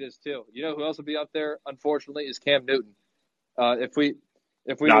 I'll say this too. You know who else would be up there? Unfortunately, is Cam Newton. If we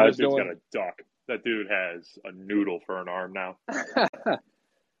that dude's got a duck. That dude has a noodle for an arm now.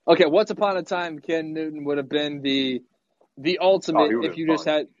 Okay, once upon a time, Cam Newton would have been the ultimate. If you just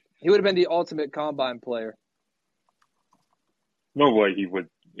had, he would have been the ultimate combine player. No way he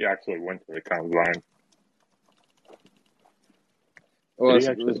actually went to the combine. Well,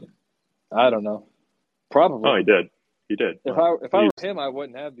 I don't know. Probably. Oh, he did. He did. If I were him, I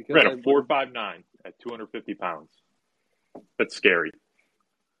wouldn't have because ran a 4.59 at 250 pounds. That's scary.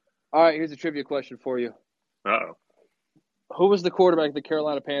 All right, here's a trivia question for you. Uh-oh. Who was the quarterback of the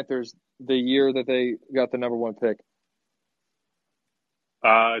Carolina Panthers the year that they got the number 1 pick?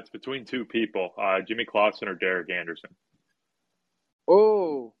 It's between two people, Jimmy Clausen or Derek Anderson.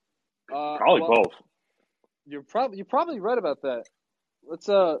 Oh. Probably both. You're probably right about that. Let's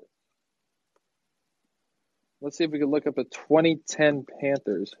see if we can look up the 2010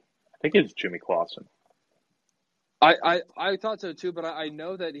 Panthers. I think it's Jimmy Clausen. I thought so too, but I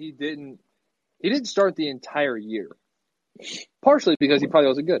know that he didn't start the entire year. Partially because he probably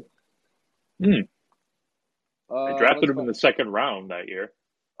wasn't good. I drafted him in the second round that year.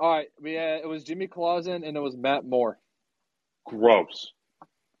 All right, it was Jimmy Clausen and it was Matt Moore. Gross.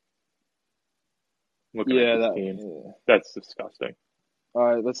 Looking at this team. That's disgusting. All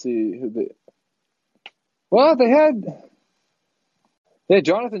right, let's see who they. Well, they had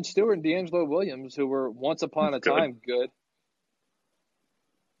Jonathan Stewart and D'Angelo Williams, who were once upon a time good.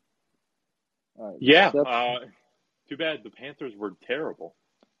 All right, too bad the Panthers were terrible.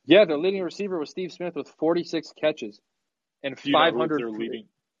 Yeah, their leading receiver was Steve Smith with 46 catches and 500.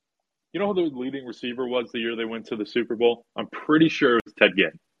 You know who their leading receiver was the year they went to the Super Bowl? I'm pretty sure it was Ted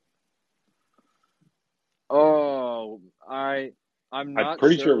Ginn. Oh, I'm not. I'm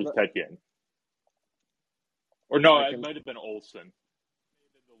pretty sure it was Ted Ginn. Or no, it might have been Olsen. May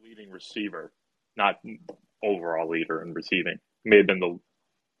have been the leading receiver, not overall leader in receiving. May have been the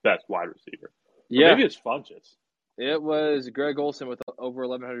best wide receiver. Yeah, or maybe it's Funchess. It was Greg Olsen with over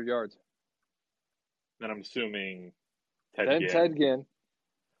 1,100 yards. Then I'm assuming Ted Ginn.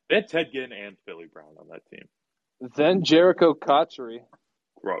 They had Ted Ginn and Philly Brown on that team. Then Jericho Cotchery.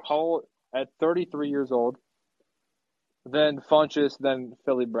 Gross. At 33 years old. Then Funchess, then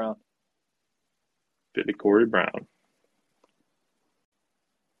Philly Brown. Philly Corey Brown.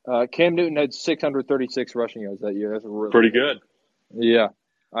 Cam Newton had 636 rushing yards that year. That's really pretty good. Yeah,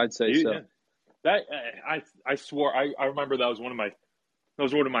 I'd say so. Yeah. That I swore I remember that was one of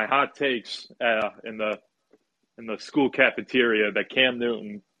my hot takes in the school cafeteria that Cam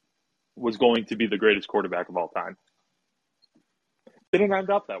Newton was going to be the greatest quarterback of all time. Didn't end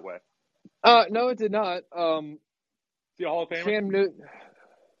up that way. No, it did not. he a Hall of Famer? Cam Newton.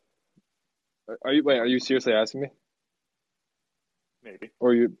 Are you seriously asking me? Maybe.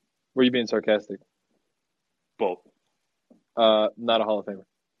 Or were you being sarcastic? Both. Not a Hall of Famer.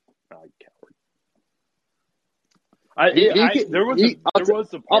 Oh, you coward. There was a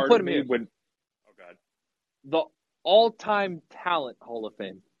I'll part put of him me here. when. Oh God. The all-time talent Hall of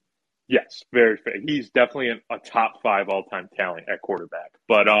Fame. Yes, very fair. He's definitely a top 5 all-time talent at quarterback.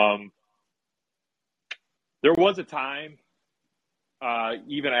 But there was a time,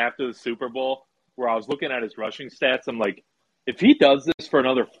 even after the Super Bowl, where I was looking at his rushing stats. I'm like, if he does this for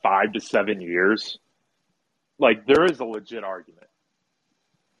another 5 to 7 years, like there is a legit argument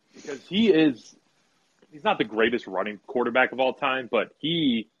because he's not the greatest running quarterback of all time, but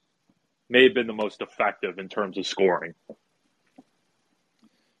he may have been the most effective in terms of scoring.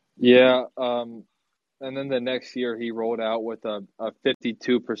 Yeah, and then the next year he rolled out with a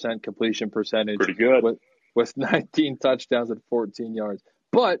 52% completion percentage. Pretty good. With 19 touchdowns and 14 yards.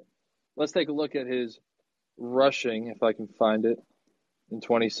 But let's take a look at his rushing, if I can find it, in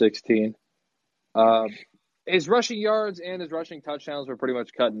 2016. His rushing yards and his rushing touchdowns were pretty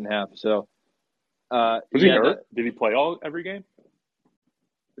much cut in half. So, was he hurt? Did he play every game?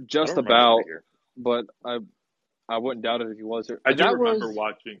 Just about, but I wouldn't doubt it if he was hurt. I do remember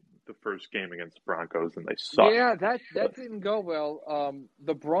watching the first game against the Broncos, and they sucked. Yeah, that didn't go well.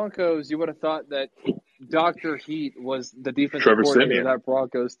 The Broncos, you would have thought that Dr. Heat was the defensive coordinator of that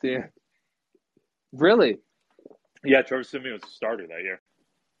Broncos team. Really? Yeah, Trevor Siemian was the starter that year.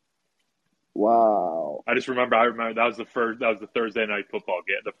 Wow. I remember that was the Thursday night football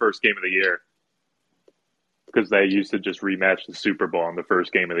game, the first game of the year. Because they used to just rematch the Super Bowl on the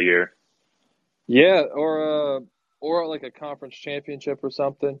first game of the year. Yeah, or like a conference championship or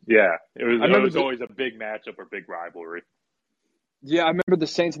something. Yeah, it was always a big matchup or big rivalry. Yeah, I remember the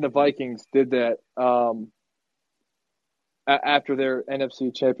Saints and the Vikings did that after their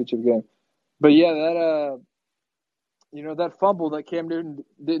NFC championship game. But yeah, that fumble that Cam Newton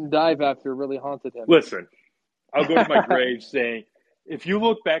didn't dive after really haunted him. Listen, I'll go to my grave saying, if you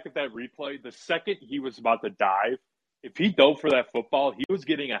look back at that replay, the second he was about to dive, if he dove for that football, he was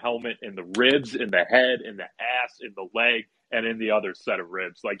getting a helmet in the ribs, in the head, in the ass, in the leg, and in the other set of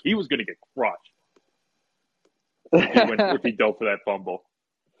ribs. Like, he was going to get crushed if he dove for that fumble.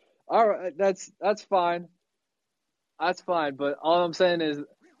 All right, that's fine. That's fine. But all I'm saying is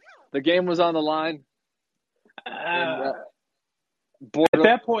the game was on the line. At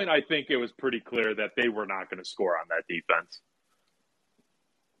that point, I think it was pretty clear that they were not going to score on that defense.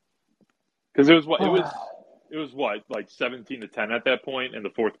 Because it was like 17-10 at that point in the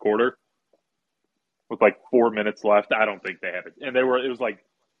fourth quarter, with like 4 minutes left. I don't think they had it, and it was like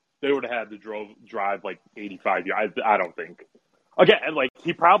they would have had to drive like 85 yards. I don't think. Again, like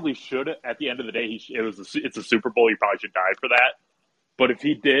he probably should. At the end of the day, it's a Super Bowl. He probably should die for that. But if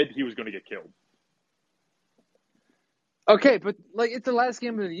he did, he was going to get killed. Okay, but like it's the last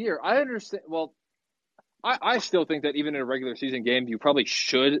game of the year. I understand. Well, I still think that even in a regular season game, you probably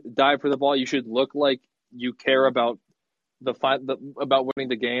should dive for the ball. You should look like you care about about winning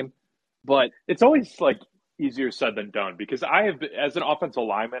the game. But it's always like easier said than done because as an offensive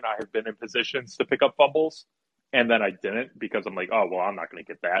lineman, I have been in positions to pick up fumbles, and then I didn't because I'm like, oh well, I'm not going to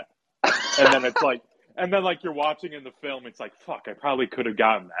get that. And then it's like, you're watching in the film, it's like, fuck, I probably could have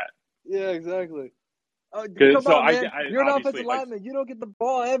gotten that. Yeah, exactly. Oh, come on, man. You're an offensive lineman. You don't get the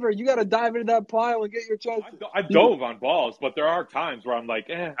ball ever. You got to dive into that pile and get your chance. I dove on balls, but there are times where I'm like,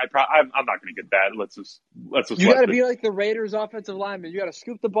 I'm not going to get that. Let's just. You got to be like the Raiders offensive lineman. You got to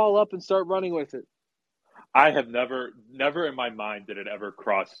scoop the ball up and start running with it. I have never in my mind did it ever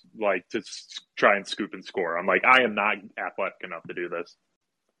cross like to try and scoop and score. I'm like, I am not athletic enough to do this.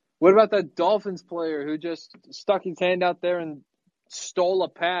 What about that Dolphins player who just stuck his hand out there and stole a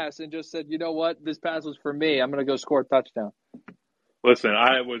pass and just said, you know what, this pass was for me. I'm going to go score a touchdown. Listen,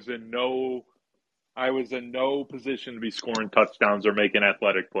 I was in no position to be scoring touchdowns or making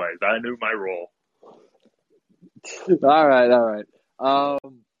athletic plays. I knew my role. All right.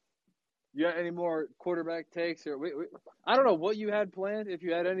 You got any more quarterback takes? Or I don't know what you had planned, if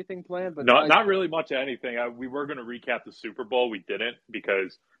you had anything planned. But not really much of anything. We were going to recap the Super Bowl. We didn't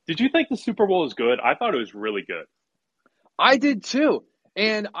because did you think the Super Bowl was good? I thought it was really good. I did too.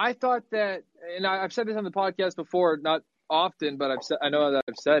 And I thought that, and I've said this on the podcast before, not often, but I know that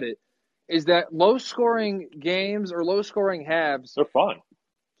I've said it, is that low-scoring games or low-scoring halves, they're fun.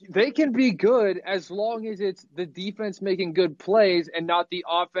 They can be good as long as it's the defense making good plays and not the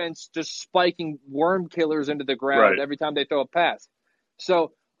offense just spiking worm killers into the ground every time they throw a pass.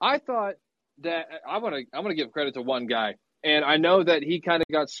 So I thought that I'm gonna give credit to one guy, and I know that he kind of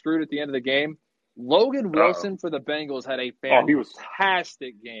got screwed at the end of the game. Logan Wilson for the Bengals had a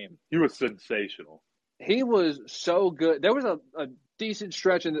fantastic game. He was sensational. He was so good. There was a decent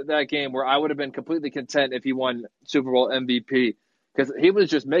stretch in that game where I would have been completely content if he won Super Bowl MVP because he was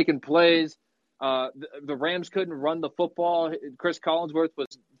just making plays. The Rams couldn't run the football. Chris Collinsworth was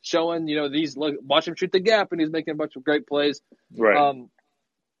showing, watch him shoot the gap, and he's making a bunch of great plays. Right.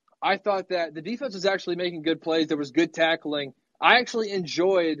 I thought that the defense was actually making good plays. There was good tackling. I actually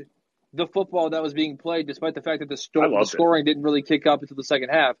enjoyed the football that was being played, despite the fact that the scoring didn't really kick up until the second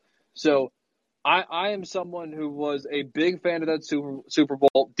half. So I am someone who was a big fan of that Super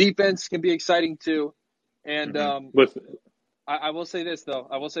Bowl. Defense can be exciting too. And listen, I will say this, though.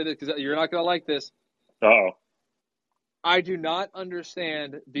 I will say this because you're not going to like this. Uh-oh. I do not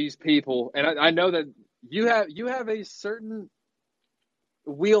understand these people. And I know that you have a certain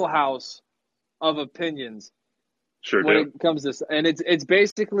wheelhouse of opinions when it comes to this. And it's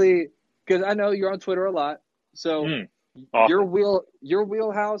basically because I know you're on Twitter a lot. So awesome. your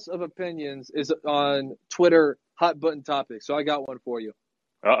wheelhouse of opinions is on Twitter hot button topics. So I got one for you.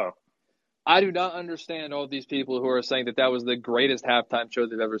 Uh-oh. I do not understand all these people who are saying that was the greatest halftime show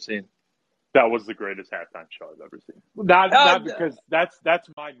they've ever seen. That was the greatest halftime show I've ever seen. Not because that's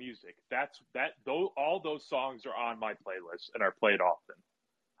my music. All those songs are on my playlist and are played often.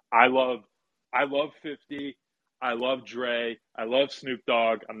 I love 50. I love Dre. I love Snoop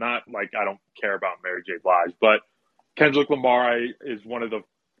Dogg. I don't care about Mary J. Blige, but Kendrick Lamar is one of the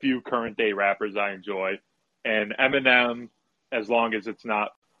few current day rappers I enjoy, and Eminem, as long as it's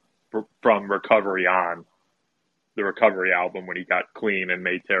not from Recovery On, the Recovery album when he got clean and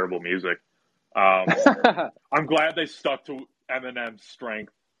made terrible music. I'm glad they stuck to Eminem's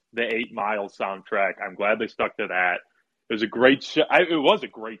strength, the 8 Mile soundtrack. I'm glad they stuck to that. It was a great show. It was a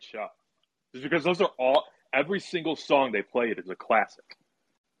great show. Just because every single song they played is a classic.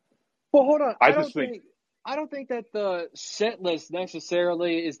 Well, hold on. I don't think that the set list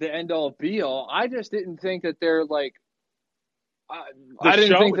necessarily is the end all be all. I just didn't think that they're like. The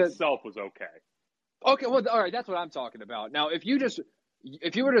show itself was okay. Okay, well, all right, that's what I'm talking about. Now, if you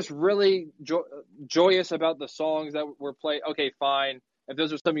were just really joyous about the songs that were played, okay, fine. If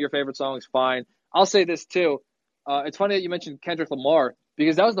those are some of your favorite songs, fine. I'll say this too. It's funny that you mentioned Kendrick Lamar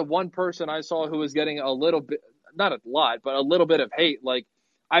because that was the one person I saw who was getting a little bit, not a lot, but a little bit of hate. Like,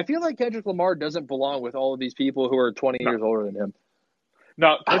 I feel like Kendrick Lamar doesn't belong with all of these people who are 20 years older than him.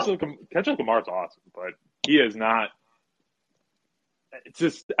 No, Kendrick Lamar's awesome, but he is not. It's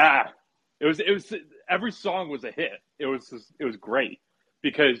just It was every song was a hit. It was great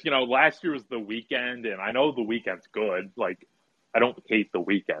because last year was The Weeknd, and I know The Weeknd's good. Like, I don't hate The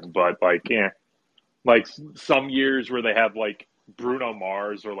Weeknd, but like some years where they have like Bruno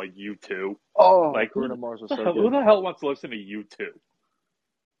Mars or like U2. Oh, like Bruno Mars was so good. Who the hell wants to listen to U2?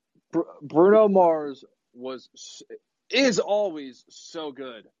 Bruno Mars is always so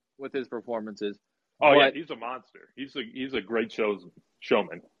good with his performances. Oh yeah, he's a monster. He's a great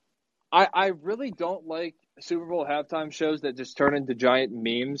showman. I really don't like Super Bowl halftime shows that just turn into giant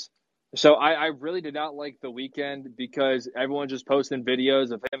memes. So I really did not like The Weeknd because everyone's just posting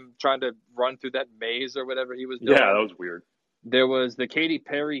videos of him trying to run through that maze or whatever he was doing. Yeah, that was weird. There was the Katy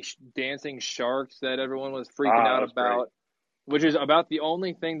Perry dancing sharks that everyone was freaking out about, which is about the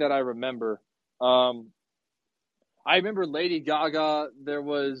only thing that I remember. I remember Lady Gaga. There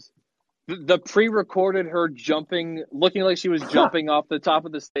was the pre-recorded her jumping, looking like she was jumping off the top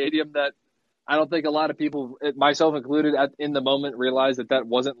of the stadium that I don't think a lot of people, myself included, in the moment realized that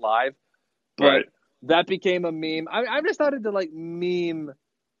wasn't live. But that became a meme. I'm just not into like meme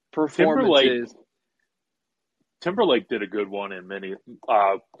performances. Timberlake did a good one in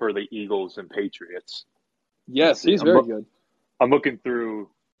for the Eagles and Patriots. Yes, he's very good. I'm looking through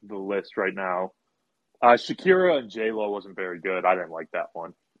the list right now. Shakira and J-Lo wasn't very good. I didn't like that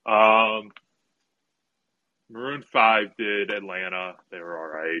one. Maroon 5 did Atlanta. They were all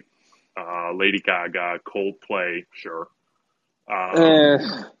right. Lady Gaga, Coldplay, sure.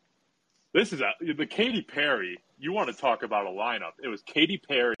 This is the Katy Perry. You want to talk about a lineup. It was Katy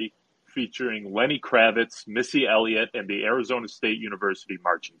Perry featuring Lenny Kravitz, Missy Elliott, and the Arizona State University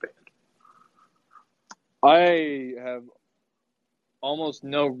Marching Band. I have almost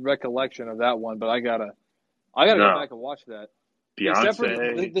no recollection of that one, but I gotta go back and watch that. Beyonce. Except for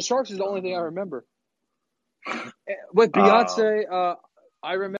the Sharks is the only thing I remember. With Beyonce,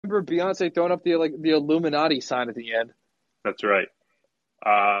 I remember Beyonce throwing up the Illuminati sign at the end. That's right.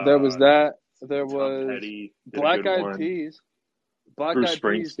 There was that. There was Petty Black Eyed Peas. Bruce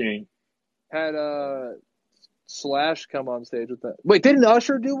Springsteen had Slash come on stage with that. Wait, didn't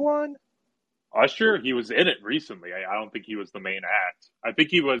Usher do one? Usher, he was in it recently. I don't think he was the main act. I think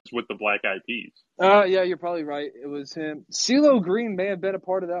he was with the Black Eyed Peas. Yeah, you're probably right. It was him. CeeLo Green may have been a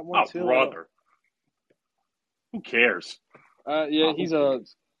part of that one Oh, too. brother. Who cares? Yeah, Who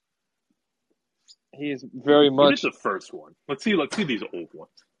cares? he is very Who did much. the first one? Let's see these old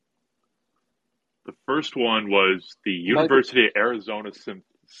ones. The first one was the Michael University of Arizona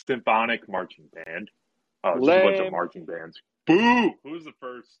Symphonic Marching Band. Oh, just a bunch of Lame. marching bands. Boo! Who was the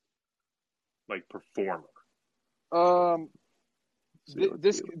first performer?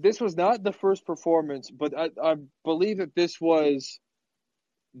 This was not the first performance, but I believe that this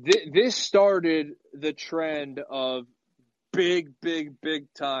started the trend of big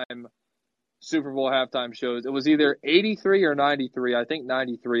time Super Bowl halftime shows. It was either 83 or 93. I think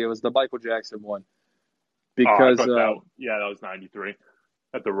 93. It was the Michael Jackson one. I Because thought that was 93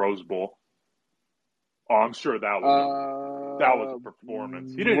 at the Rose Bowl. Oh, I'm sure that was a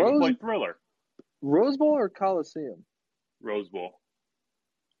performance. He didn't even play Thriller. Rose Bowl or Coliseum? Rose Bowl.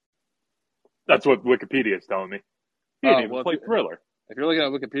 That's what Wikipedia is telling me. He didn't even play Thriller. If you're looking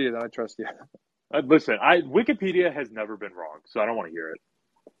at Wikipedia, then I trust you. Listen, Wikipedia has never been wrong, so I don't want to hear it.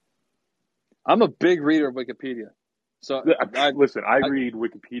 I'm a big reader of Wikipedia. So I read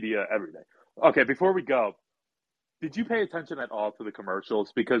Wikipedia every day. Okay, before we go, did you pay attention at all to the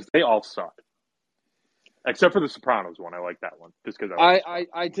commercials? Because they all suck. Except for the Sopranos one. I like that one. Just because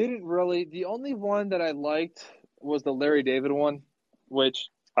I didn't really. The only one that I liked was the Larry David one, which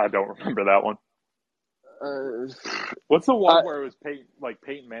I don't remember that one. What's the one where it was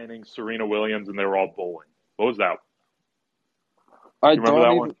Peyton Manning, Serena Williams, and they were all bowling? What was that? I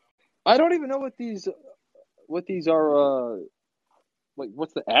don't even know what these are.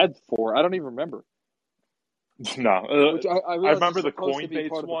 What's the ad for? I don't even remember. No, I remember the Coinbase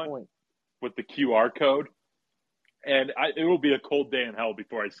one with the QR code, and it will be a cold day in hell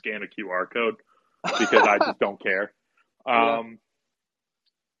before I scan a QR code because I just don't care. Yeah.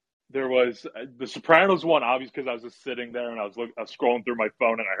 There was the Sopranos one, obviously, because I was just sitting there and I was scrolling through my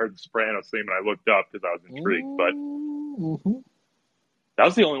phone and I heard the Sopranos theme and I looked up because I was intrigued. But that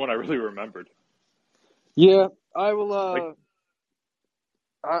was the only one I really remembered. Yeah, I will.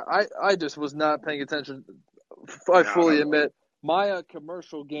 I just was not paying attention. I fully admit my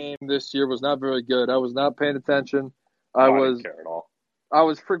commercial game this year was not very good. I was not paying attention. I didn't care at all. I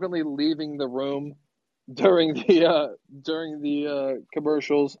was frequently leaving the room during the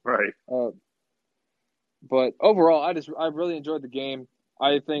commercials. Right. But overall, I really enjoyed the game.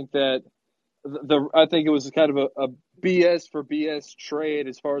 I think that I think it was kind of a BS for BS trade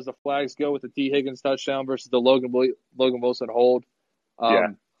as far as the flags go with the T. Higgins touchdown versus the Logan Wilson hold.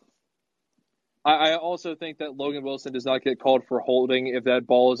 I also think that Logan Wilson does not get called for holding if that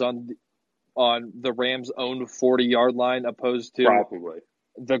ball is on the Rams' own 40-yard line opposed to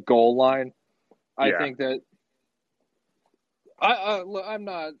the goal line. I think that I'm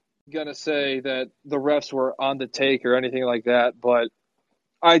not gonna say that the refs were on the take or anything like that, but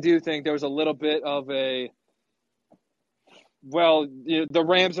I do think there was a little bit of the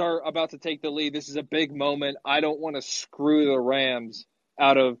Rams are about to take the lead. This is a big moment. I don't want to screw the Rams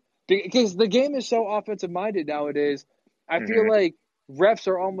out of because the game is so offensive minded nowadays. I feel like refs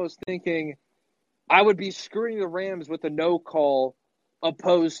are almost thinking I would be screwing the Rams with a no call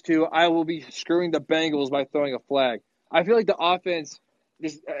opposed to I will be screwing the Bengals by throwing a flag. I feel like the offense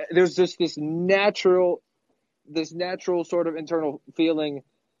there's just this natural sort of internal feeling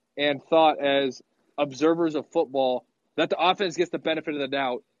and thought as observers of football that the offense gets the benefit of the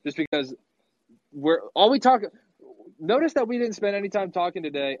doubt just because notice that we didn't spend any time talking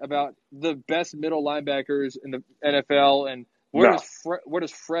today about the best middle linebackers in the NFL and where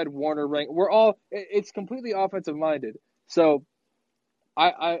does Fred Warner rank? It's completely offensive minded. So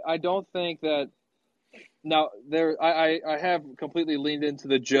I don't think that now I have completely leaned into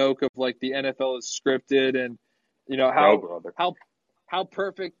the joke of like the NFL is scripted and how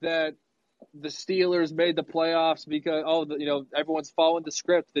perfect that the Steelers made the playoffs because everyone's following the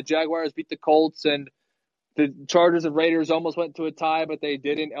script. The Jaguars beat the Colts and the Chargers and Raiders almost went to a tie, but they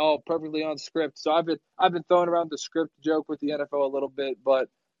didn't. Perfectly on script. So I've been throwing around the script joke with the NFL a little bit, but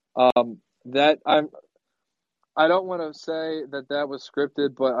I don't want to say that was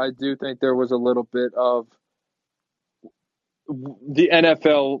scripted, but I do think there was a little bit of the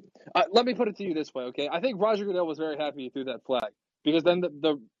NFL. Let me put it to you this way, okay? I think Roger Goodell was very happy he threw that flag because then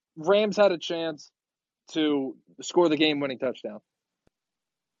the Rams had a chance to score the game-winning touchdown.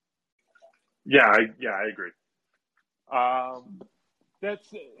 Yeah, I agree. That's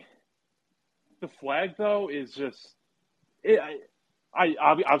the flag though is just I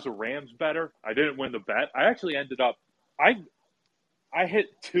was a Rams better. I didn't win the bet. I actually ended up I hit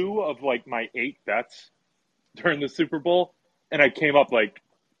 2 of like my 8 bets during the Super Bowl, and I came up like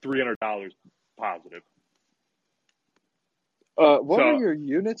 $300 positive. What were So your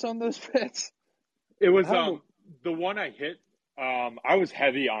units on those bets? it was How the one I hit. I was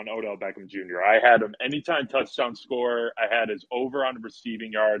heavy on Odell Beckham Jr. I had him anytime touchdown scorer. I had his over on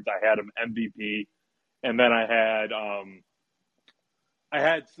receiving yards. I had him MVP, and then I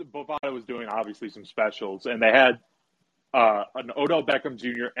had Bovada was doing obviously some specials, and they had an Odell Beckham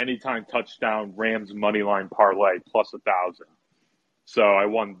Jr. anytime touchdown Rams money line parlay plus 1,000. So I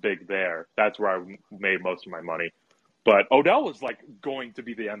won big there. That's where I made most of my money. But Odell was like going to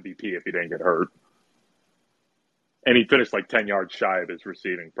be the MVP if he didn't get hurt. And he finished like 10 yards shy of his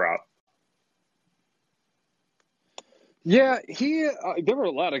receiving prop. Yeah, there were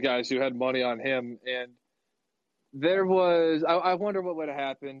a lot of guys who had money on him, and there was. I wonder what would have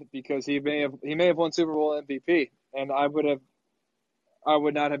happened because he may have won Super Bowl MVP, and I would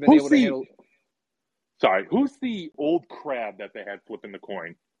not have been able to handle. Sorry, who's the old crab that they had flipping the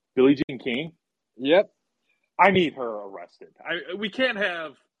coin? Billie Jean King? Yep, I need her arrested. We can't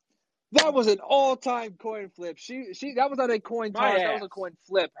have. that was an all-time coin flip. She that was not a coin toss. That was a coin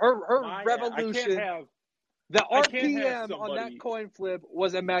flip. Her revolution. The RPM on that coin flip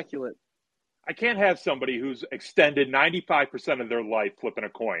was immaculate. I can't have somebody who's extended 95% of their life flipping a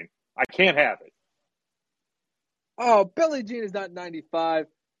coin. I can't have it. Oh, Billie Jean is not 95.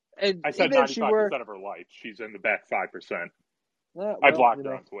 And I said 95% of her life. She's in the back 5%. I blocked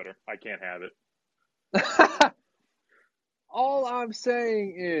her on Twitter. I can't have it. All I'm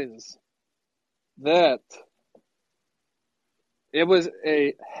saying is that it was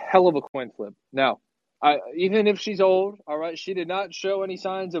a hell of a coin flip. Now, even if she's old, all right, she did not show any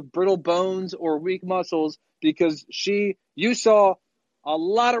signs of brittle bones or weak muscles because you saw a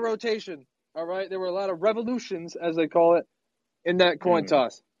lot of rotation, all right? There were a lot of revolutions, as they call it, in that coin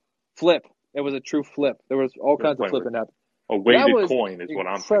toss. Flip. It was a true flip. There was all kinds of flipping happening. A weighted coin is what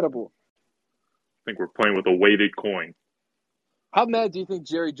I'm thinking. Incredible. I think we're playing with a weighted coin. How mad do you think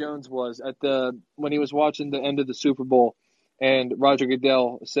Jerry Jones was when he was watching the end of the Super Bowl and Roger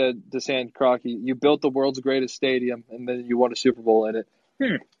Goodell said to Stan Kroenke, "You built the world's greatest stadium and then you won a Super Bowl in it."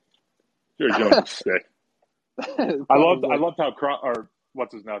 Jerry Jones is sick. I loved how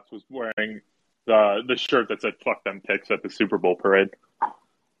what's his nuts was wearing the shirt that said "fuck them picks" at the Super Bowl parade.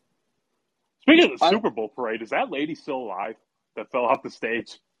 Speaking of the Super Bowl parade, is that lady still alive that fell off the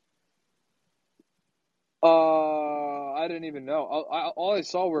stage? I didn't even know. All I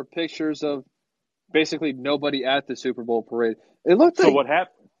saw were pictures of basically nobody at the Super Bowl parade. It looked like what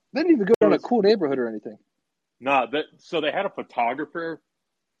happened? They didn't even go down a cool neighborhood or anything. No, so they had a photographer,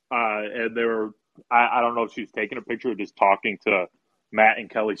 and they were. I don't know if she was taking a picture or just talking to Matt and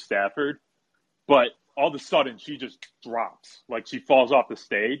Kelly Stafford, but all of a sudden she just drops, like she falls off the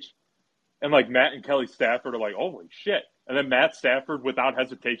stage. And, like, Matt and Kelly Stafford are like, holy shit. And then Matt Stafford, without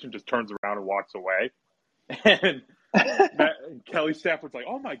hesitation, just turns around and walks away. And Kelly Stafford's like,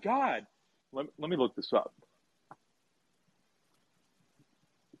 oh, my God. Let me look this up.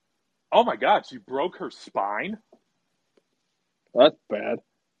 Oh, my God. She broke her spine? That's bad.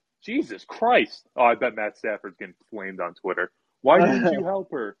 Jesus Christ. Oh, I bet Matt Stafford's getting flamed on Twitter. Why didn't you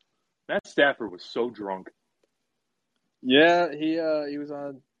help her? Matt Stafford was so drunk. Yeah, he was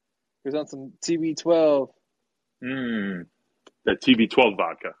on... He was on some TB12. That TB12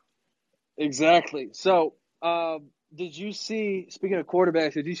 vodka. Exactly. So, did you see, speaking of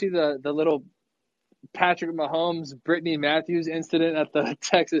quarterbacks, did you see the little Patrick Mahomes, Brittany Matthews incident at the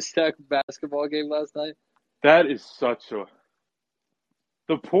Texas Tech basketball game last night? That is such a...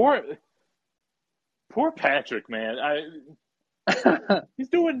 The poor Patrick, man. He's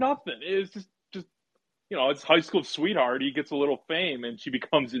doing nothing. It's just it's high school sweetheart. He gets a little fame, and she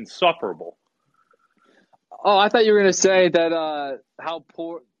becomes insufferable. Oh, I thought you were going to say that how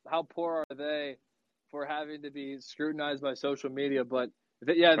poor are they for having to be scrutinized by social media? But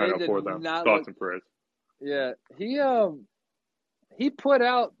they did not. Thoughts and prayers. Yeah, he put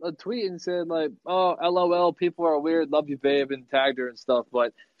out a tweet and said like, "Oh, LOL, people are weird, love you, babe," and tagged her and stuff.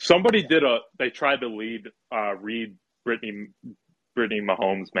 But somebody they tried to read Brittany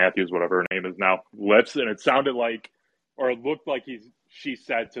Mahomes Matthews, whatever her name is now, lips, and it sounded like, or it looked like she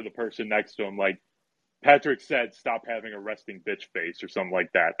said to the person next to him, like, Patrick said, "Stop having a resting bitch face," or something like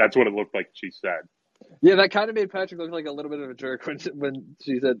that. That's what it looked like she said. Yeah, that kind of made Patrick look like a little bit of a jerk when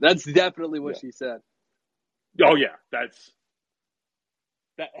she said. That's definitely what she said. Oh yeah,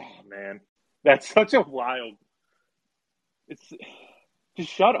 oh man, that's such a wild. It's just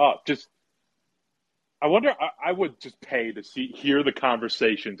shut up. Just I wonder. I would just pay to hear the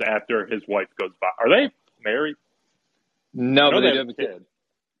conversations after his wife goes by. Are they married? No, I know but they they do have have a a kid. kid.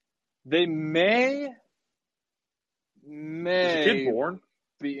 They may Is the kid born?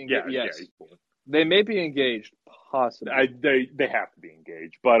 be Yeah, engaged. yeah, Yes, he's born. they may be engaged, possibly. They have to be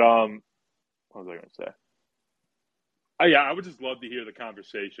engaged. But what was I going to say? Oh yeah, I would just love to hear the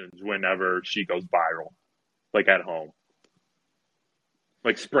conversations whenever she goes viral, like at home,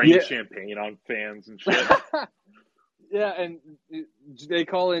 like spraying Yeah, champagne on fans and shit. yeah, and they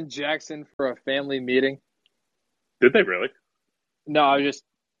call in Jackson for a family meeting. Did they really? No, I was just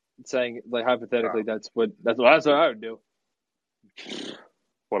saying, like hypothetically, Oh, that's what I would do.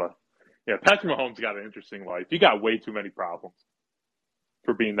 what a yeah. Patrick Mahomes got an interesting life. He got way too many problems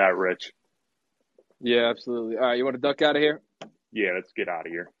for being that rich. Yeah, absolutely. All right, you want to duck out of here? Yeah, let's get out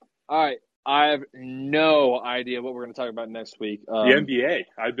of here. All right, I have no idea what we're going to talk about next week. The NBA.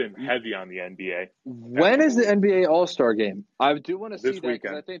 I've been heavy on the NBA. When is the NBA All-Star game? I do want to see This that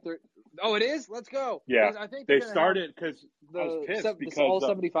because I weekend. think they're. Oh, it is. Let's go. Yeah, Because I think they're they going to have started because I was pissed the because all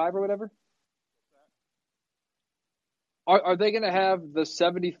 75 or whatever. Are they going to have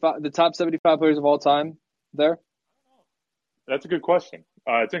the top 75 players of all time there? that's a good question.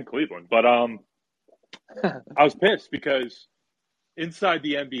 It's in Cleveland, but I was pissed because inside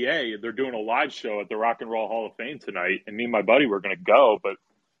the NBA, they're doing a live show at the Rock and Roll Hall of Fame tonight, and me and my buddy were going to go, but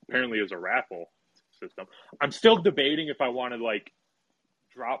apparently it was a raffle system. I'm still debating if I want to like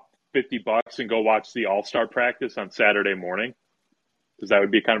drop $50 and go watch the All Star practice on Saturday morning, because that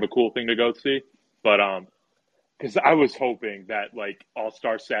would be kind of a cool thing to go see. But because I was hoping that like All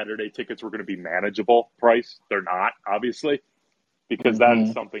Star Saturday tickets were going to be manageable price. They're not, obviously, because that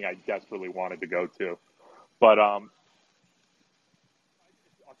is something I desperately wanted to go to. But I'll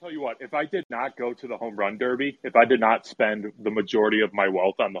tell you what, if I did not go to the Home Run Derby, if I did not spend the majority of my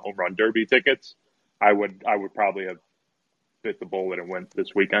wealth on the Home Run Derby tickets, I would probably have bit the bullet and went this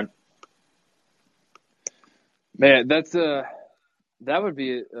weekend. Man, that would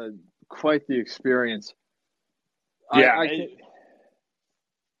be quite the experience. Yeah.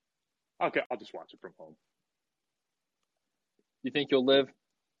 Okay, I'll just watch it from home. You think you'll live?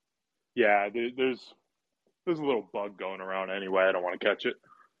 Yeah, there's a little bug going around anyway. I don't want to catch it.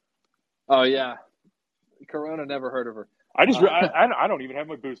 Oh yeah, Corona never heard of her. I don't even have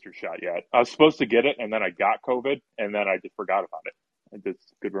my booster shot yet. I was supposed to get it, and then I got COVID, and then I just forgot about it.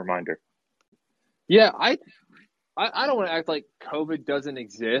 It's a good reminder. Yeah, I don't want to act like COVID doesn't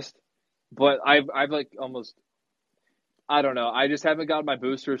exist, but I've like almost, I don't know. I just haven't gotten my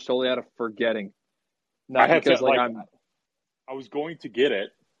booster solely out of forgetting, not because I was going to get it,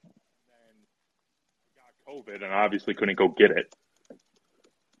 and then I got COVID, and I obviously couldn't go get it.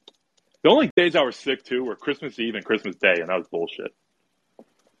 The only days I was sick too were Christmas Eve and Christmas Day, and that was bullshit.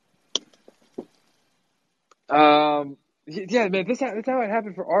 Yeah, man, that's how it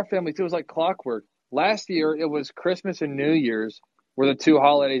happened for our family too. It was like clockwork. Last year it was Christmas and New Year's were the two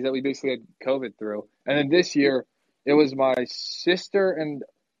holidays that we basically had COVID through, and then this year it was my sister and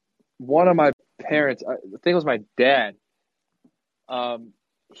one of my parents. I think it was my dad.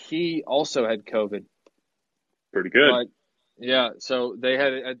 He also had COVID. Pretty good. But, yeah, so they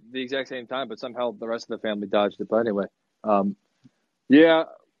had it at the exact same time, but somehow the rest of the family dodged it. But anyway, yeah.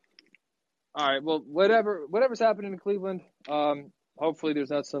 All right. Well, whatever's happening in Cleveland, hopefully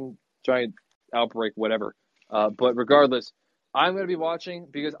there's not some giant outbreak, whatever. But regardless, I'm going to be watching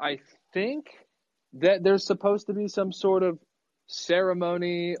because I think that there's supposed to be some sort of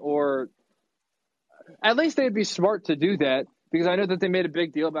ceremony, or at least they'd be smart to do that, because I know that they made a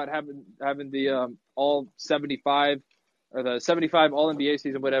big deal about having the all 75 or the 75 All NBA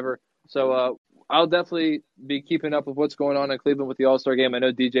season, whatever. So I'll definitely be keeping up with what's going on in Cleveland with the All-Star game. I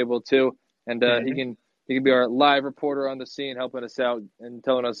know DJ will too, and he can be our live reporter on the scene, helping us out and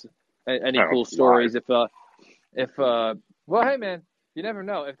telling us any cool stories. Live. Well, hey man, you never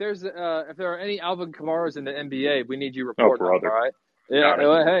know. If there are any Alvin Kamaras in the NBA, we need you reporting. Oh, brother. All right. Yeah.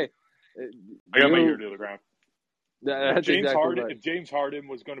 Well, hey. I got my ear to the ground. If James Harden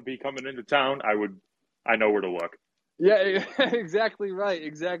was going to be coming into town, I know where to look. Yeah, exactly right.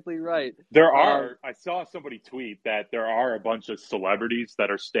 Exactly right. I saw somebody tweet that there are a bunch of celebrities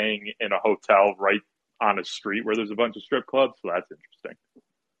that are staying in a hotel right on a street where there's a bunch of strip clubs. So that's interesting.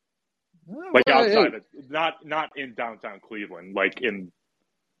 Like outside, not in downtown Cleveland, like in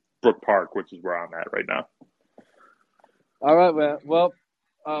Brook Park, which is where I'm at right now. All right, man. Well,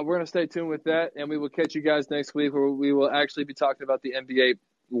 we're going to stay tuned with that, and we will catch you guys next week where we will actually be talking about the NBA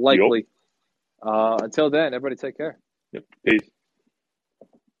likely. Yep. Until then, everybody take care. Yep. Peace.